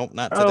 Nope,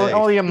 not today.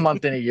 Only a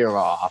month and a year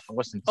off. It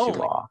wasn't too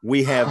off.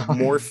 We have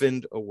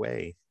morphined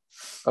away.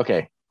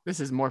 Okay. This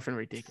is morphin'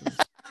 ridiculous.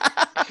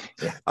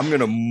 Yeah. I'm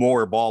gonna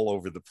morb all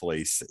over the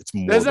place. It's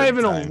more. That's not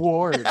even a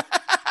word.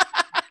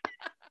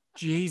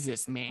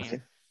 Jesus,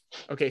 man.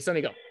 Okay, Sonny,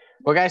 go.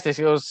 Well, guys, this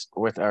goes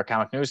with our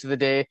comic news of the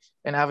day,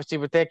 and obviously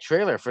with that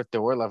trailer for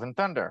Thor: Love and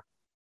Thunder.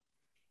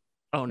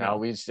 Oh no, now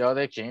we saw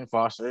that Jane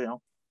Foster, you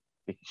know,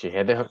 she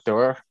had the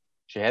Thor,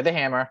 she had the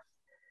hammer.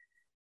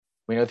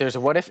 We know there's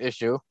a what if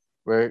issue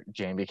where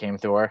Jane became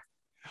Thor.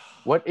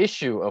 What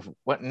issue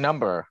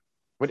number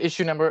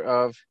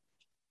of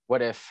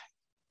what if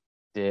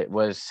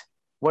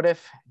what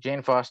if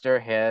Jane Foster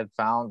had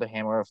found the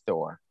hammer of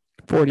Thor?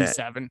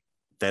 47.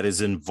 That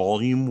is in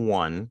volume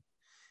 1.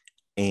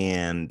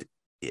 And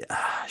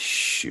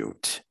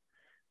shoot.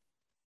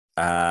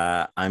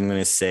 I'm going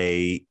to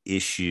say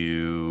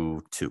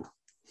issue 2.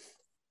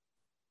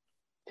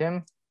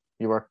 Tim,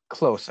 you are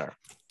closer.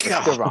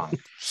 You're wrong.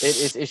 It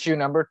is issue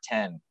number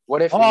 10.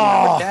 What if issue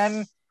number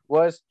 10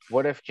 was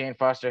what if Jane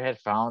Foster had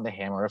found the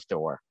hammer of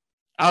Thor?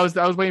 I was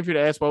waiting for you to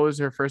ask what was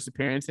her first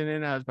appearance in it.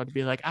 And I was about to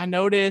be like, I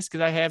know this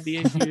because I have the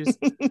issues.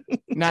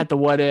 Not the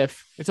what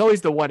if. It's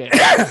always the what if.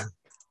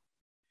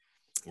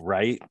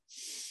 Right.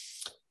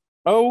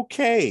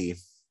 Okay.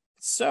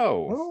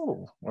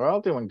 So we're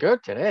all doing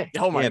good today.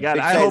 Oh my God.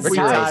 I hope we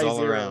tie all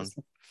zeros. around.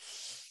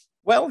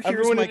 Well,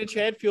 everyone in the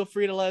chat, feel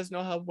free to let us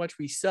know how much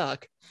we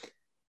suck.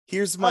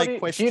 Here's my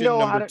question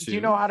number 2. Do you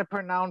know how to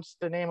pronounce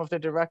the name of the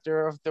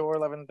director of Thor: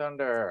 Love and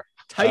Thunder?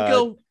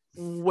 Taika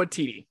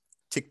Watiti.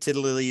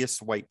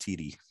 Tictilius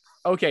White-Titi.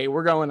 Okay,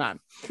 we're going on.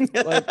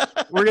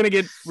 We're gonna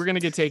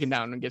get taken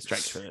down and get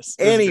strikes for this.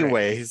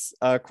 Anyways,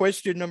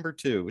 question number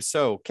 2.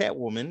 So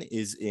Catwoman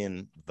is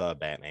in The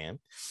Batman,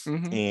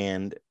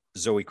 and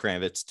Zoe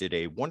Kravitz did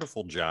a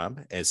wonderful job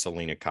as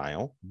Selena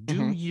Kyle.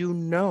 Do you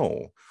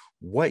know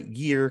what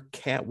year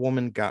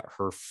Catwoman got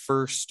her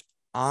first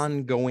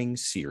ongoing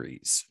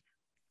series?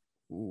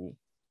 Ooh.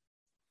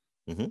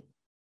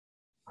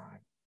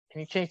 Can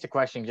you change the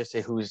question? Just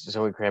say who's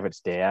Zoe Kravitz's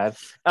dad?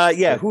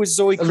 Yeah, who is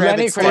Zoe Kravitz?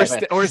 Lenny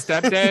Kravitz. Or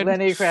stepdad?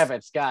 Lenny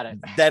Kravitz. Got it.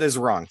 That is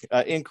wrong.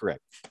 Incorrect.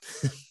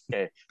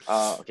 Okay.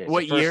 Okay.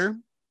 What year?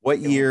 What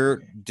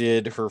year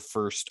did her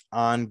first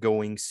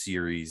ongoing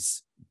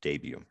series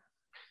debut?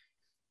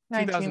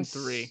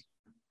 2003.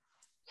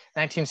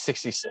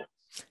 1966.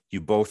 You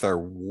both are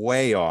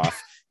way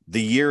off.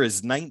 The year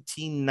is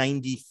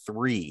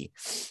 1993.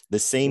 The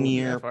same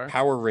year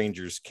Power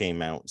Rangers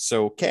came out.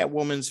 So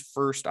Catwoman's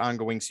first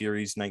ongoing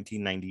series,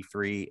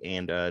 1993,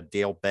 and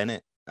Dale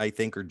Bennett, I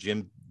think, or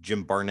Jim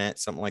Barnett,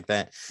 something like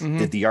that,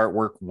 did the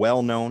artwork.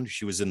 Well known.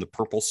 She was in the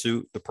purple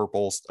suit, the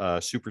purple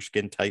super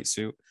skin tight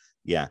suit.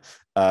 Yeah.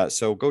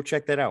 So go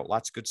check that out.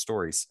 Lots of good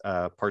stories.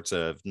 Parts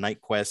of Night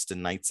Quest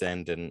and Night's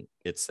End and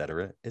et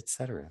cetera, et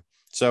cetera.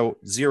 So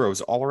zeros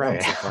all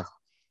around so far.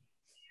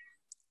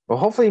 Well,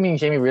 hopefully me and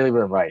Jamie really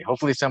were right.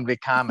 Hopefully somebody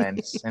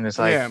comments and it's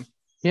like,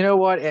 you know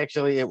what?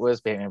 Actually, it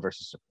was Batman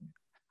versus Superman.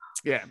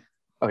 Yeah.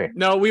 Okay.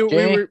 No, we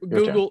were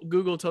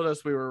Google told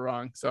us we were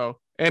wrong. So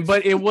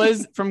but it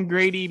was from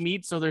Grady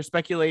Meat, so there's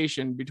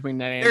speculation between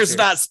that answer. There's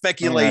not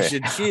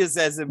speculation. She is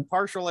as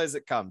impartial as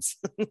it comes.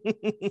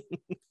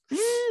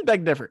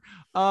 Beg differ.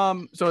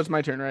 So it's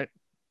my turn, right?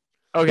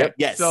 Okay. Yep.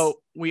 Yes.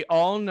 So we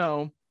all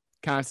know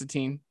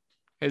Constantine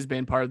has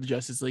been part of the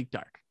Justice League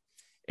Dark,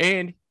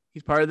 and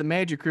he's part of the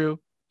Magic Crew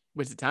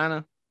with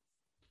Zatanna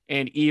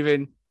and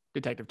even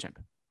Detective Chimp.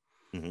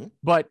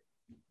 But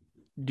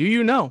do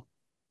you know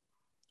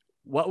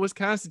what was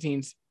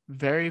Constantine's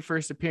very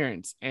first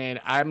appearance? And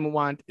I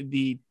want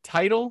the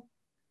title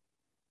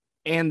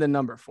and the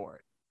number for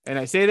it. And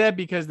I say that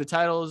because the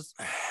title is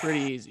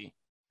pretty easy.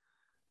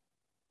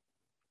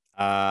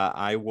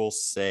 I will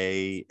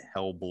say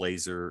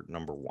Hellblazer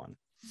 #1.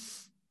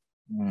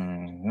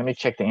 Let me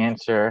check the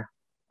answer.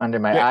 Under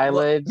my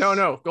eyelids.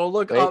 No. Go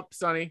look up,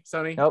 Sonny.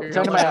 Nope, it's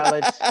under my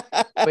eyelids.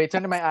 Wait, it's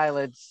under my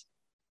eyelids.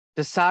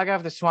 The Saga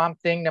of the Swamp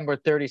Thing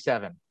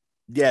 #37.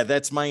 Yeah,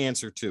 that's my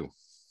answer too.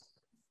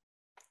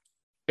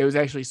 It was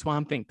actually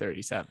Swamp Thing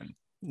 37.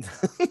 No,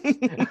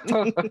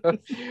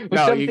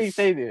 some things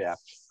say that.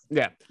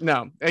 Yeah,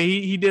 no.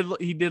 He did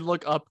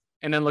look up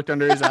and then looked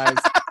under his eyes.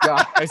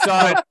 I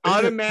saw it.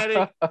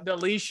 Automatic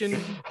deletion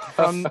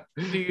from,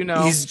 do you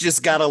know? He's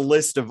just got a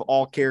list of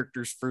all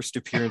characters' first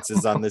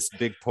appearances on this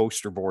big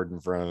poster board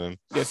in front of him.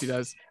 Yes, he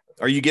does.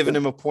 Are you giving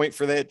him a point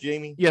for that,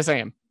 Jamie? Yes, I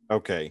am.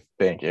 Okay.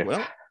 Thank you.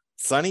 Well,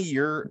 Sonny,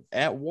 you're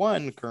at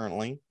 1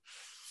 currently.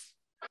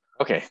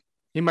 Okay.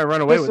 He might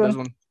run away with this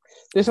one.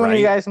 This one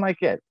you guys might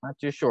get. Not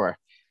too sure.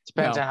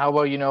 Depends on how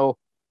well you know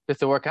the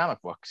Thor comic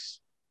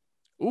books.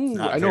 Ooh,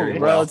 I know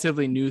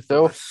relatively new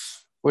Thor. So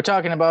we're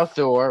talking about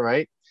Thor,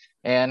 right?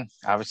 And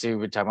obviously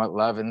we're talking about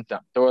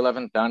Thor: Love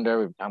and Thunder.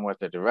 We're talking about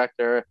the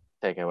director,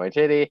 Taika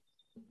Waititi.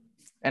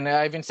 And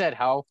I even said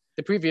how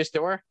the previous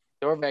Thor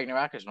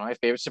Ragnarok, is one of my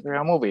favorite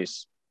superhero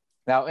movies.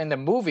 Now, in the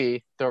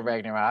movie Thor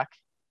Ragnarok,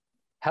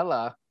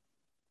 Hela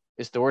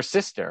is Thor's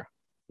sister.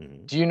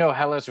 Mm-hmm. Do you know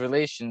Hela's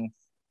relation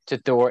to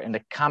Thor in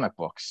the comic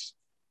books?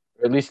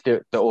 Or at least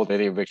the original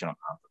comic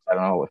books. I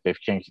don't know if they've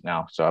changed it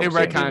now. So I would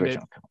say the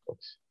original comic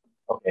books.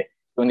 Okay.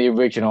 So in the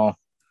original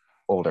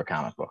older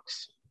comic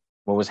books,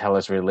 what was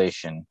Hela's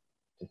relation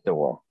to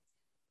Thor?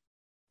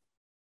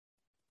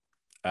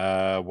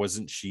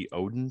 Wasn't she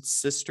Odin's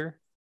sister?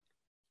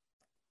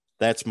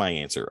 That's my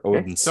answer.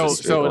 Odin's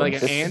sister. So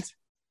like an aunt?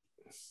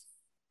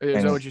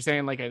 Is that what you're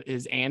saying? Like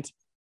his aunt?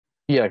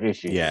 Yeah, like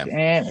his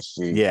aunt.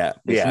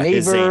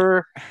 His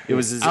neighbor. It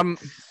was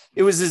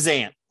his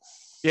aunt.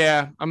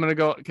 Yeah, I'm gonna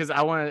go because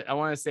I want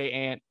to say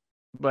aunt,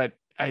 but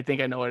I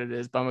think I know what it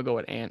is. But I'm gonna go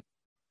with aunt.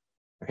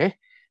 Okay.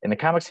 In the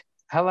comics,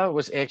 Hela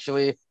was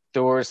actually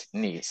Thor's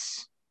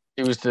niece.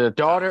 She was the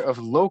daughter of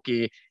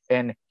Loki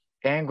and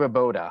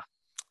Angrboda.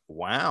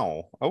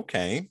 Wow.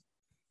 Okay.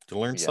 To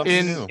learn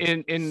something new.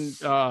 In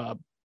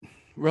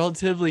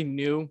relatively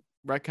new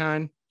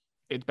retcon,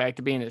 it's back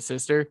to being his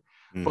sister,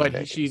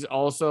 but she's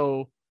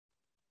also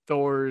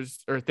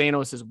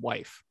Thanos'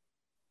 wife.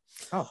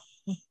 Oh,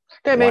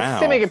 they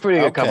make a pretty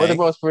good couple. They're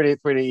both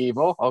pretty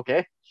evil.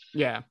 Okay.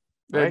 Yeah.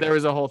 There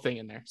was a whole thing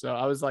in there. So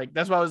I was like,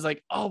 that's why I was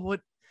like, oh,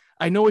 what?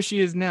 I know what she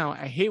is now.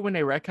 I hate when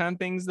they retcon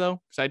things though.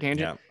 Side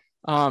tangent.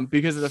 Yeah.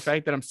 Because of the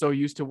fact that I'm so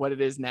used to what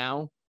it is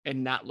now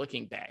and not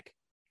looking back.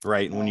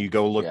 Right. And when you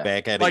go look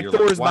back at it, like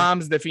Thor's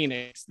mom's the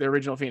Phoenix, the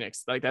original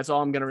Phoenix. Like that's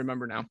all I'm gonna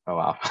remember now. Oh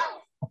wow.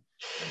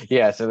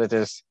 Yeah. So that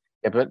is.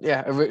 Yeah, but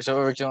yeah. So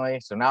originally,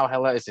 so now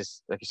Hela is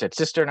his, like you said,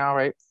 sister now,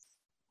 right?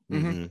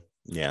 Mm-hmm.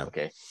 Yeah.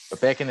 Okay.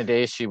 But back in the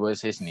day, she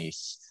was his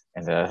niece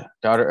and the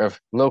daughter of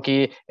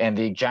Loki and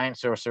the giant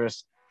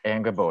sorceress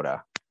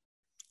Angrboda.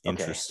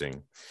 Interesting.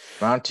 Okay.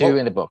 Round 2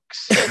 in the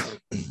books.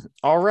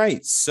 All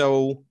right.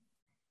 So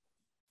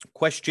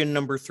question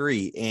number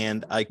 3,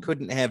 and I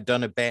couldn't have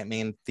done a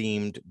Batman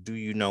themed Do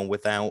You Know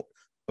without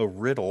a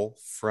riddle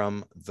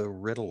from the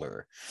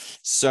Riddler.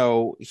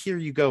 So here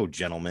you go,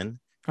 gentlemen.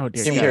 Oh,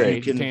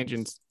 dear.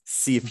 Tangents.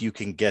 See if you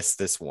can guess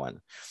this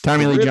one.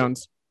 Tommy Lee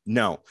Jones.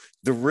 No,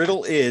 the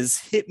riddle is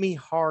hit me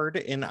hard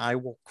and I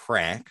will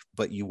crack,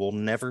 but you will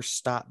never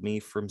stop me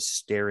from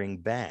staring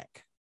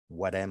back.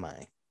 What am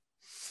I?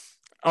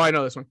 Oh, I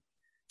know this one.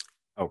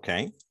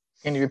 Okay.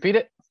 Can you repeat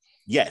it?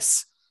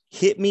 Yes.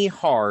 Hit me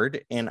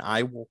hard and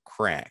I will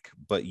crack,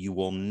 but you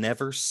will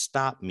never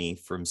stop me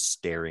from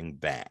staring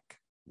back.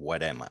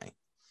 What am I?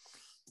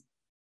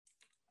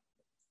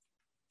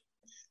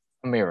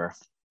 A mirror.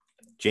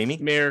 Jamie?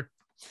 Mirror.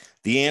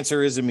 The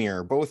answer is a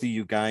mirror. Both of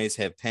you guys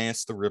have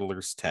passed the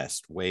Riddler's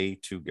test. Way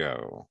to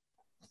go.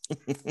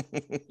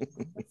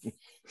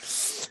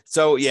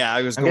 So, yeah,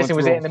 I was I'm guessing,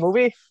 was it in the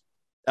movie?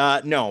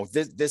 No,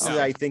 this is,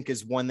 I think,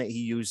 is one that he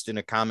used in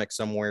a comic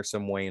somewhere,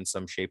 some way, in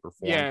some shape or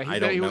form. Yeah, I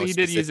don't know. He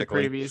did use it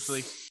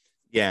previously.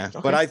 Yeah, okay.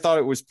 But I thought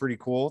it was pretty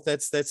cool.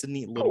 That's a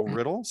neat little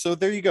riddle. So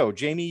there you go.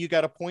 Jamie, you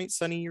got a point.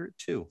 Sonny, you're at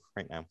 2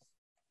 right now.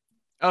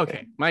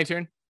 Okay, my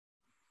turn.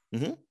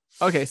 Mm-hmm.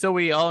 Okay, so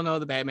we all know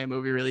the Batman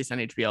movie released on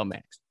HBO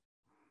Max.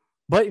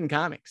 But in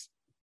comics,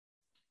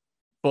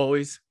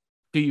 boys,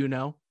 do you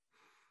know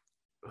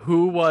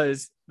who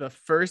was the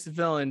first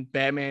villain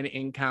Batman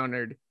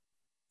encountered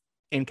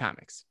in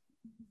comics?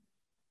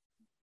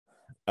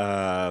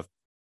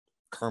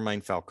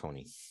 Carmine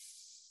Falcone.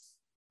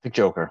 The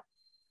Joker.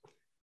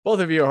 Both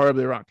of you are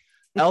horribly wrong.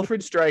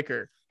 Alfred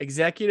Stryker,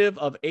 executive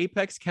of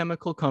Apex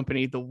Chemical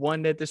Company, the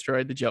one that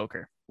destroyed the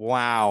Joker.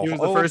 Wow. He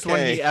was the first one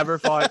he ever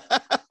fought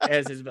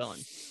as his villain.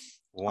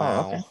 Wow.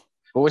 Oh, okay.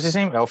 What was his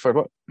name? Alfred?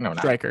 What? No,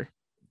 Stryker.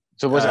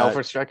 So was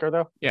Alfred Stryker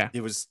though? Yeah.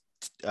 It was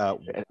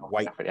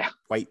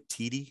White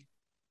Titi,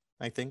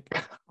 I think.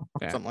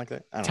 Yeah. Something like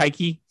that.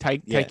 Taiki.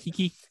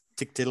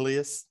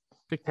 Tictilius.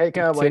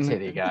 Taika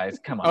Waititi, guys.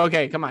 Come on.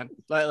 Okay, come on.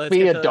 Let's be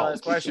get adult. to the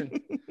last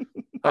question.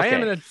 I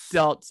am an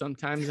adult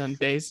sometimes on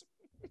days.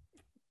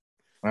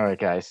 All right,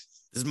 guys.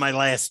 This is my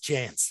last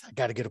chance. I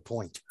got to get a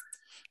point.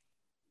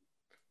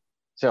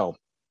 So,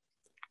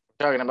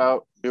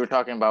 we were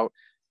talking about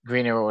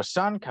Green Arrow's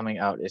son coming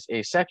out as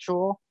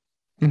asexual.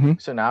 Mm-hmm.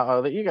 So now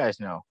I'll let you guys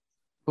know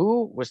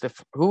who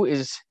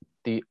is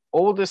the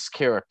oldest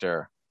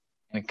character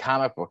in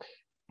comic book.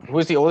 Who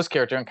is the oldest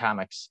character in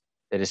comics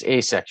that is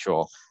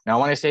asexual?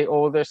 Now, when I say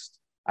oldest,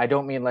 I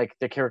don't mean like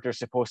the character is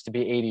supposed to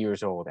be 80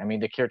 years old. I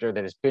mean the character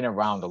that has been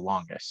around the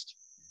longest.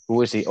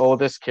 Who is the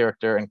oldest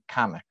character in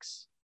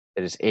comics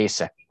that is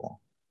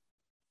asexual?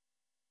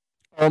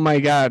 Oh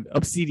my God,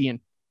 Obsidian.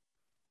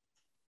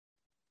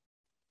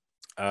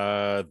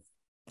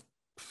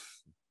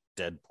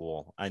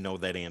 Deadpool. I know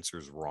that answer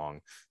is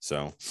wrong.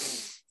 So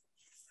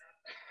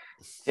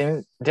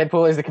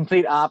Deadpool is the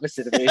complete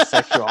opposite of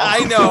asexual. I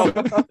know.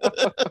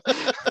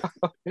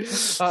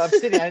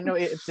 Obsidian. I know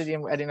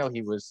Obsidian. I didn't know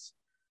he was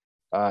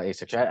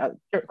asexual.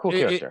 Cool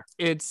character.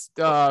 It's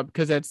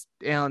because that's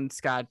Alan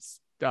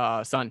Scott's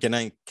son. Can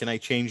I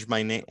change my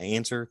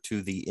answer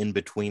to the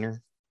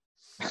in-betweener?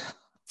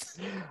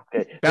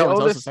 Okay. That was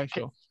also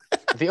sexual.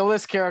 The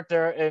oldest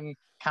character in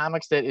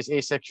comics that is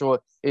asexual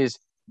is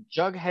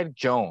Jughead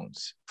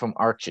Jones from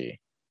Archie.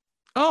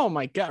 Oh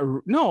my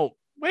God! No,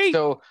 wait.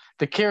 So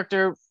the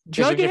character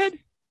Jughead.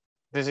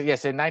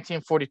 Yes, in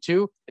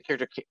 1942, the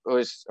character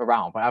was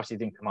around, but obviously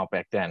didn't come out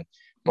back then.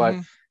 But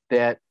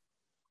that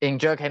in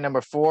Jughead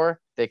number 4,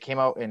 they came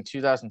out in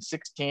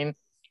 2016.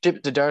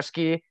 Chip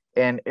Zdarsky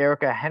and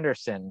Erica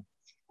Henderson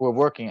were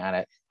working on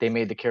it. They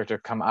made the character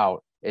come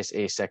out as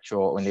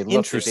asexual. When they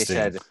looked at it, they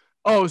said,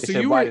 "Oh, so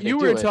you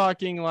were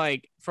talking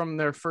like from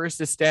their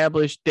first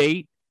established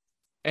date,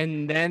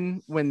 and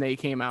then when they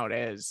came out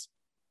as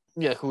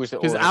who was the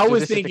because I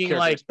was thinking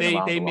like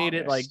they made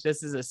it like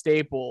this is a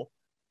staple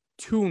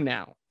to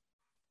now."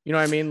 You know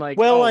what I mean? Like,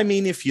 I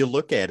mean, if you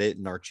look at it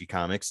in Archie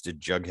Comics, did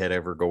Jughead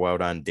ever go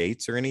out on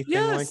dates or anything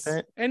like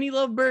that? And he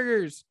loved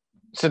burgers.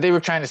 So they were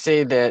trying to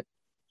say that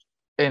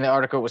in the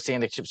article was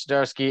saying that Chip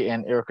Zdarsky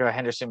and Erica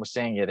Henderson was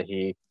saying that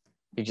he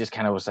just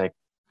kind of was like,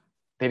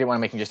 they didn't want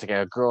to make him just like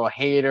a girl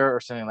hater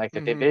or something like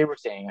that. They were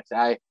saying,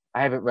 I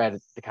haven't read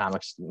the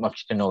comics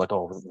much to know like,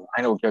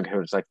 I know Jughead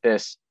was like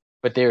this,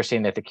 but they were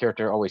saying that the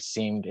character always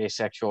seemed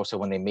asexual. So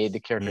when they made the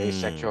character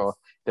asexual,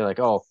 they're like,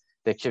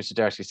 that Chip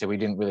Zdarsky said we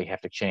didn't really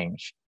have to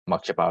change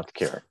much about the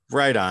character.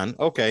 Right on.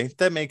 Okay,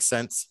 that makes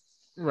sense.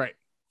 Right.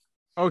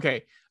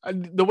 Okay.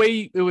 The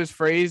way it was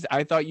phrased,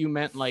 I thought you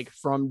meant like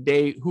from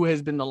who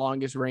has been the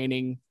longest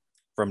reigning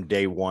from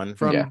day one.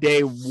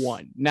 Day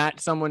one, not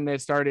someone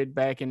that started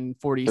back in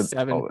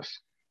 47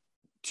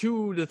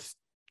 to the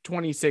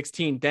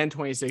 2016. Then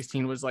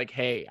 2016 was like,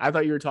 hey, I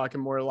thought you were talking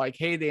more like,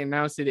 hey, they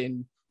announced it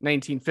in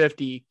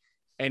 1950,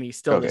 and he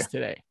still is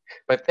today.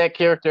 But that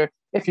character,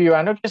 if you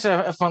know, just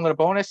a fun little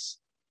bonus,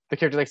 the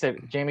character, like I said,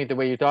 Jamie, the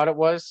way you thought it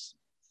was,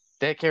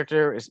 that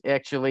character is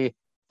actually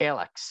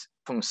Alex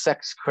from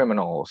Sex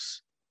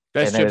Criminals.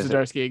 That's Chip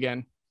Zdarsky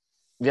again.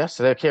 Yes,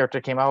 so that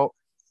character came out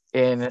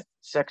in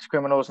Sex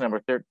Criminals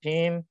number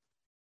 13.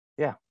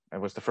 Yeah,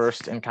 it was the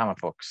first in comic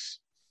books.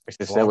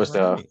 That was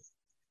the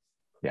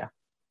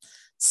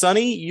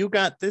Sonny, you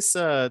got this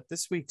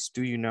week's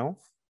Do You Know?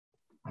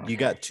 You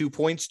got 2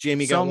 points.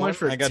 Jamie got 1.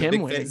 I got Tim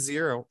a big fat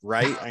 0.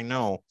 Right? I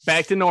know.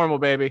 Back to normal,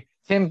 baby.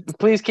 Tim,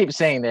 please keep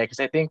saying that because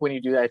I think when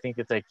you do that, I think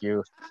it's like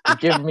you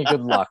give me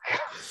good luck.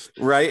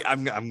 Right?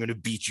 I'm gonna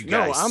beat you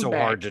guys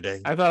hard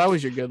today. I thought I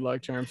was your good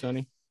luck charm,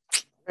 Sonny.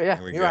 Yeah,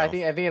 you're right.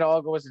 I think it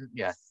all goes.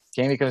 Yeah,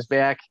 Jamie comes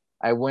back.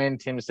 I win.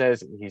 Tim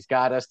says he's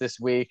got us this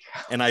week,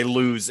 and I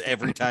lose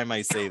every time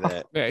I say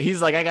that. Yeah,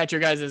 he's like, I got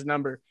your guys'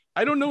 number.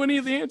 I don't know any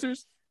of the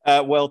answers.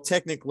 Well,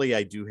 technically,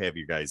 I do have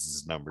your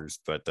guys' numbers,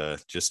 but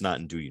just not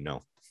in Do You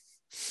Know.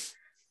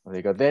 Well, there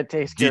you go. That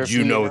takes care of Did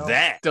you know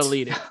that?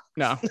 Delete it.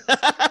 No.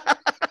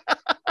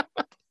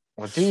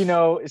 Well, Do You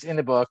Know is in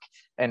the book,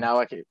 and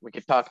now we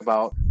could talk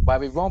about why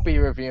we won't be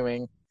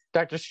reviewing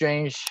Doctor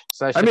Strange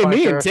 / I mean,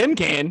 me and Tim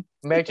can.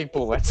 Magic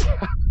Bullets.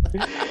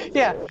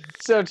 Yeah.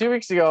 So 2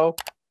 weeks ago,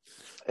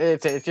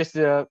 it's just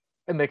a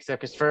mix-up.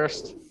 Because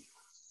first,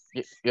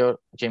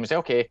 James said,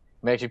 okay,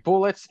 Magic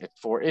Bullets, it's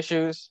 4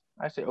 issues.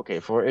 I say, okay,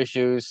 4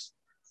 issues.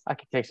 I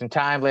could take some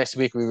time. Last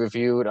week we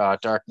reviewed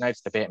Dark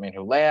Knight's The Batman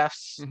Who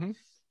Laughs.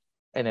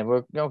 And then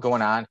we're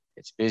going on.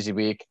 It's a busy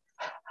week.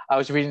 I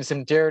was reading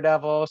some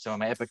Daredevil, some of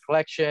my Epic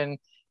collection.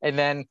 And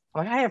then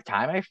I'm like, I have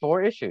time. I have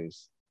 4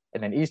 issues.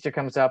 And then Easter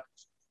comes up.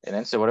 And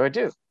then, so what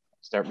do? I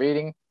start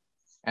reading.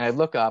 And I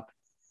look on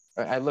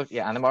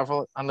the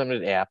Marvel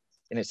Unlimited app.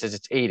 And it says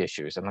it's 8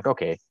 issues. I'm like,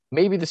 okay,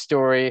 maybe the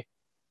story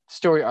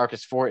arc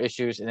is 4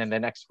 issues. And then the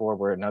next 4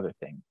 were another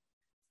thing.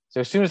 So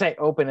as soon as I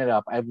open it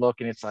up, I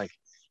look and it's like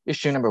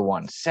issue number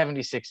 1,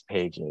 76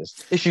 pages,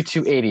 issue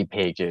 2, 80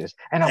 pages.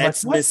 And I'm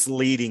That's like,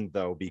 misleading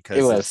though,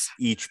 because it's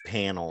each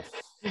panel.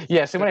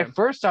 Yeah. So when I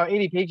first saw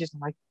 80 pages, I'm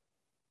like,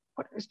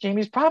 what is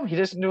Jamie's problem? He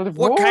doesn't know the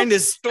rules. What kind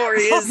of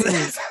story is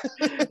this?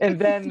 And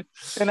then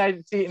I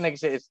see, and like I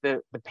said, it's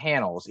the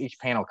panels. Each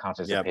panel counts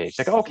as a page.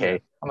 Like,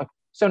 okay. I'm like,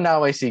 so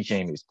now I see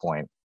Jamie's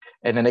point.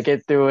 And then I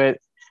get through it,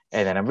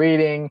 and then I'm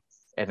reading,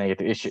 and then I get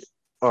to issue,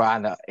 or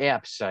on the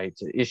app site,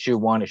 issue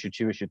 1, issue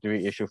 2, issue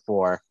 3, issue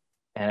 4.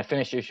 And I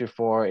finished issue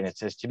 4, and it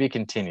says to be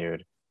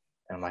continued.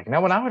 And I'm like, no,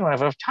 well, now I don't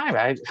have enough time.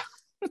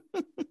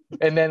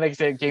 And then, like I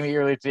said, Jamie,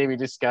 earlier today we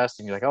discussed,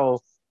 and you're like,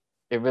 oh,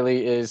 it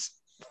really is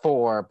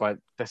 4, but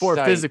the 4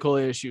 physical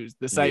issues.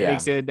 The site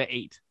makes it the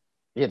 8.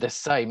 Yeah, the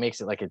site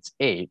makes it like it's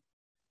 8.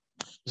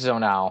 So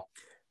now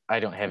I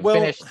don't have it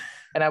finished,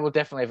 and I will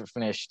definitely have it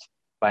finished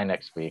by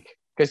next week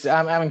because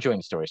I'm enjoying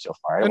the story so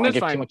far. I don't want to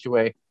give too much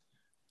away.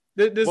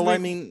 This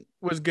week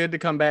was good to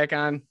come back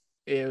on.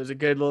 It was a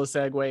good little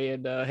segue,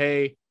 and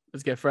hey,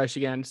 let's get fresh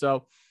again.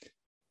 So,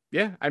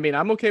 yeah, I mean,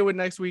 I'm okay with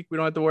next week. We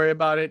don't have to worry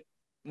about it.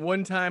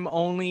 One time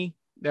only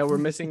that we're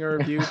missing a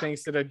review,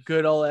 thanks to the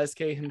good old SK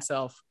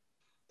himself.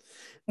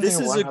 This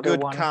is a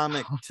good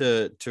comic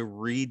to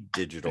read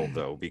digital,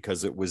 though,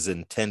 because it was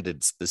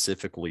intended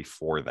specifically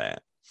for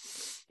that.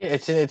 Yeah,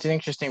 it's an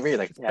interesting read.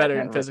 Like better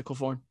in physical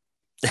form.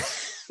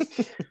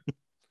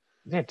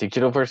 Yeah,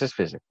 digital versus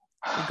physical.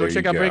 Go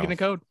check out Breaking the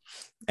Code.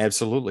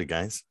 Absolutely,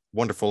 guys.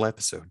 Wonderful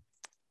episode.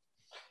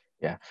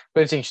 Yeah,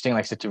 but it's interesting,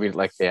 like I said, to read it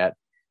like that.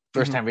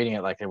 First time reading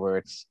it like that, where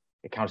it's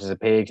it counts as a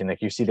page, and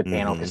like you see the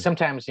panel. Because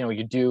sometimes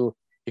you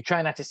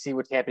try not to see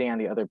what's happening on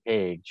the other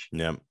page.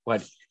 Yeah.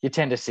 But you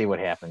tend to see what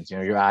happens.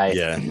 Your eye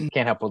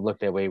can't help but look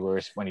that way.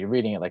 Whereas when you're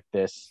reading it like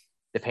this,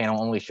 the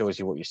panel only shows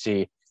you what you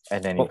see,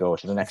 and then you go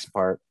to the next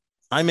part.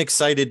 I'm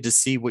excited to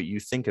see what you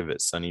think of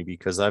it, Sonny,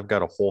 because I've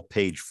got a whole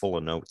page full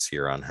of notes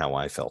here on how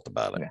I felt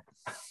about it.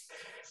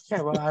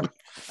 Yeah, well,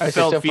 I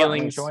felt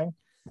feelings.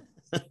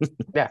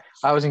 Yeah,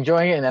 I was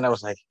enjoying it, and then I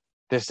was like,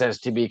 "This says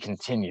to be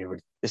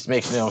continued. This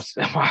makes no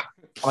sense." I'm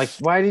like,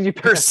 why did you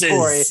put a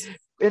story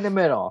in the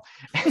middle?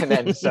 And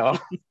then so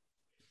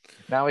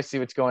now I see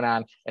what's going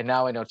on, and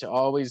now I know to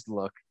always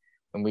look,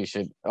 and we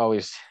should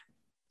always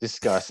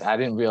discuss. I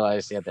didn't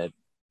realize that.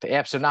 The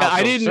apps are now.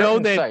 I didn't know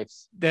that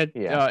sites.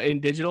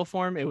 In digital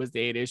form it was the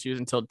 8 issues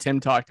until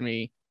Tim talked to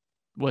me.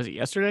 Was it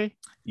yesterday?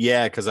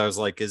 Yeah, because I was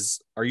like,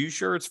 are you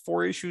sure it's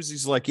 4 issues?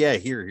 He's like, yeah,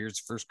 here's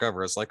the first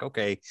cover. I was like,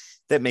 okay,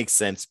 that makes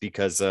sense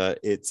because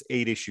it's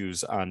 8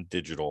 issues on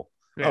digital.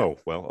 Yeah. Oh,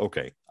 well,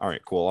 okay. All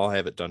right, cool. I'll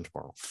have it done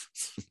tomorrow.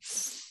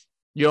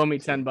 You owe me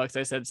 $10.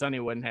 I said Sonny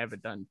wouldn't have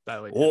it done, by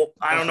the way. Well,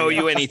 I don't owe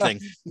you anything.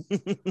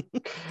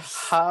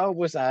 How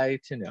was I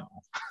to know?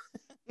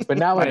 But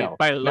now I know.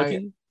 By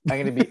looking. I'm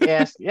going to be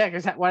asked,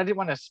 because I didn't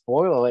want to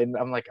spoil it. And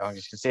I'm like, I'm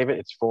just going to save it.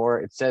 It's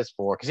 4. It says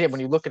 4. Because,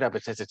 when you look it up,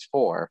 it says it's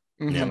 4.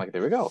 Mm-hmm. I'm like,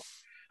 there we go.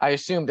 I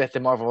assumed that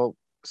the Marvel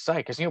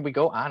site, because, we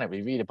go on it,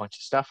 we read a bunch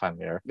of stuff on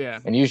there. Yeah.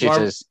 And usually it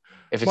says,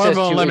 if it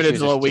Marvel says Unlimited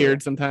is a little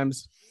weird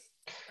sometimes.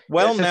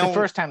 Well, now, it's the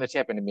first time that's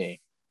happened to me.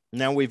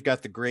 Now we've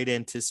got the great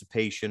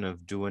anticipation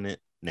of doing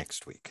it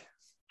next week.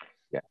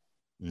 Yeah.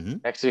 Mm-hmm.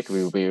 Next week,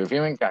 we will be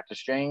reviewing Doctor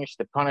Strange,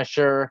 The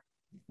Punisher,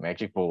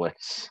 Magic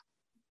Bullets.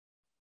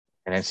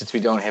 And then since we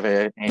don't have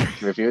a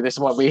review, this is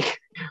what we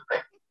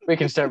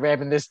can start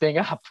wrapping this thing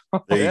up.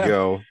 There you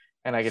go.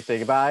 And I can say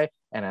goodbye,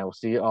 and I will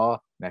see you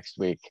all next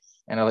week.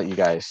 And I'll let you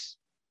guys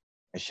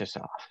just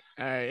off.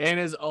 All right. And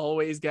as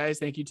always, guys,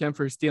 thank you, Tim,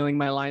 for stealing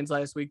my lines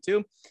last week,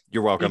 too.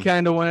 You're welcome. You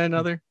kind of one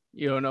another.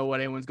 You don't know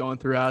what anyone's going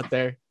through out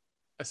there.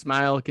 A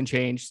smile can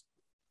change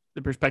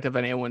the perspective of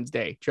anyone's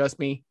day. Trust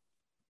me,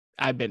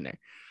 I've been there.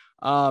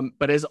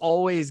 But as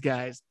always,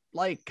 guys,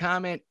 like,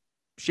 comment,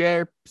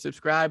 share,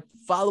 subscribe,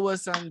 follow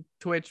us on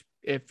Twitch.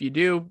 If you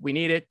do, we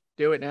need it.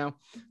 Do it now.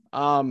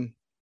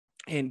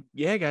 And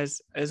yeah,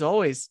 guys, as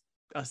always,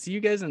 I'll see you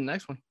guys in the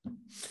next one.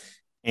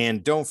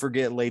 And don't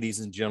forget, ladies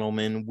and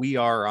gentlemen, we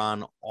are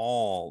on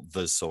all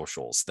the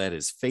socials. That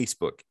is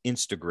Facebook,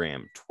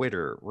 Instagram,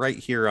 Twitter, right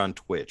here on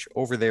Twitch,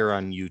 over there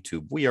on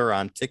YouTube. We are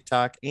on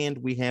TikTok, and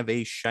we have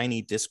a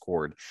shiny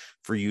Discord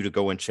for you to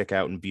go and check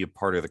out and be a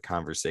part of the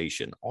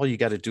conversation. All you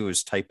got to do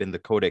is type in the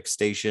Codex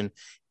Station,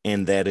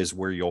 and that is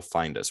where you'll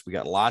find us. We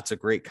got lots of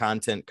great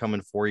content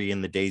coming for you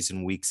in the days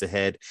and weeks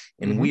ahead,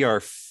 and we are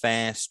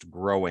fast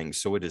growing.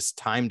 So it is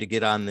time to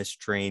get on this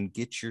train,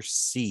 get your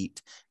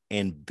seat,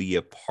 and be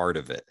a part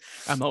of it.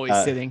 I'm always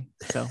sitting.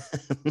 So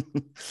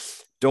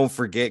don't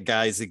forget,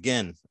 guys,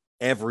 again,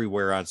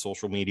 everywhere on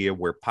social media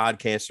where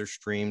podcasts are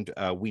streamed,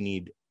 we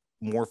need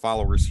more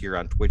followers here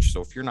on Twitch.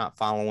 So if you're not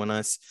following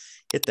us,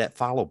 hit that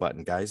follow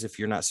button, guys. If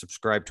you're not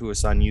subscribed to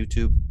us on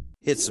YouTube,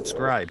 hit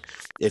subscribe.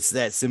 It's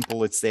that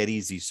simple. It's that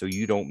easy. So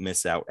you don't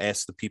miss out.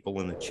 Ask the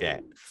people in the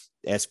chat.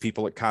 Ask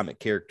people at Comic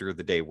Character of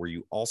the Day, where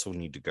you also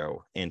need to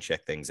go and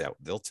check things out.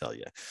 They'll tell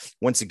you.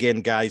 Once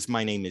again, guys,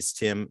 my name is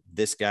Tim.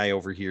 This guy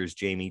over here is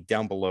Jamie.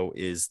 Down below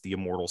is the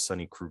immortal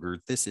Sonny Kruger.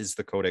 This is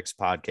the Codex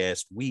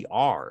Podcast. We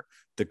are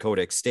the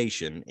Codex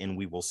Station, and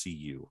we will see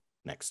you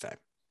next time.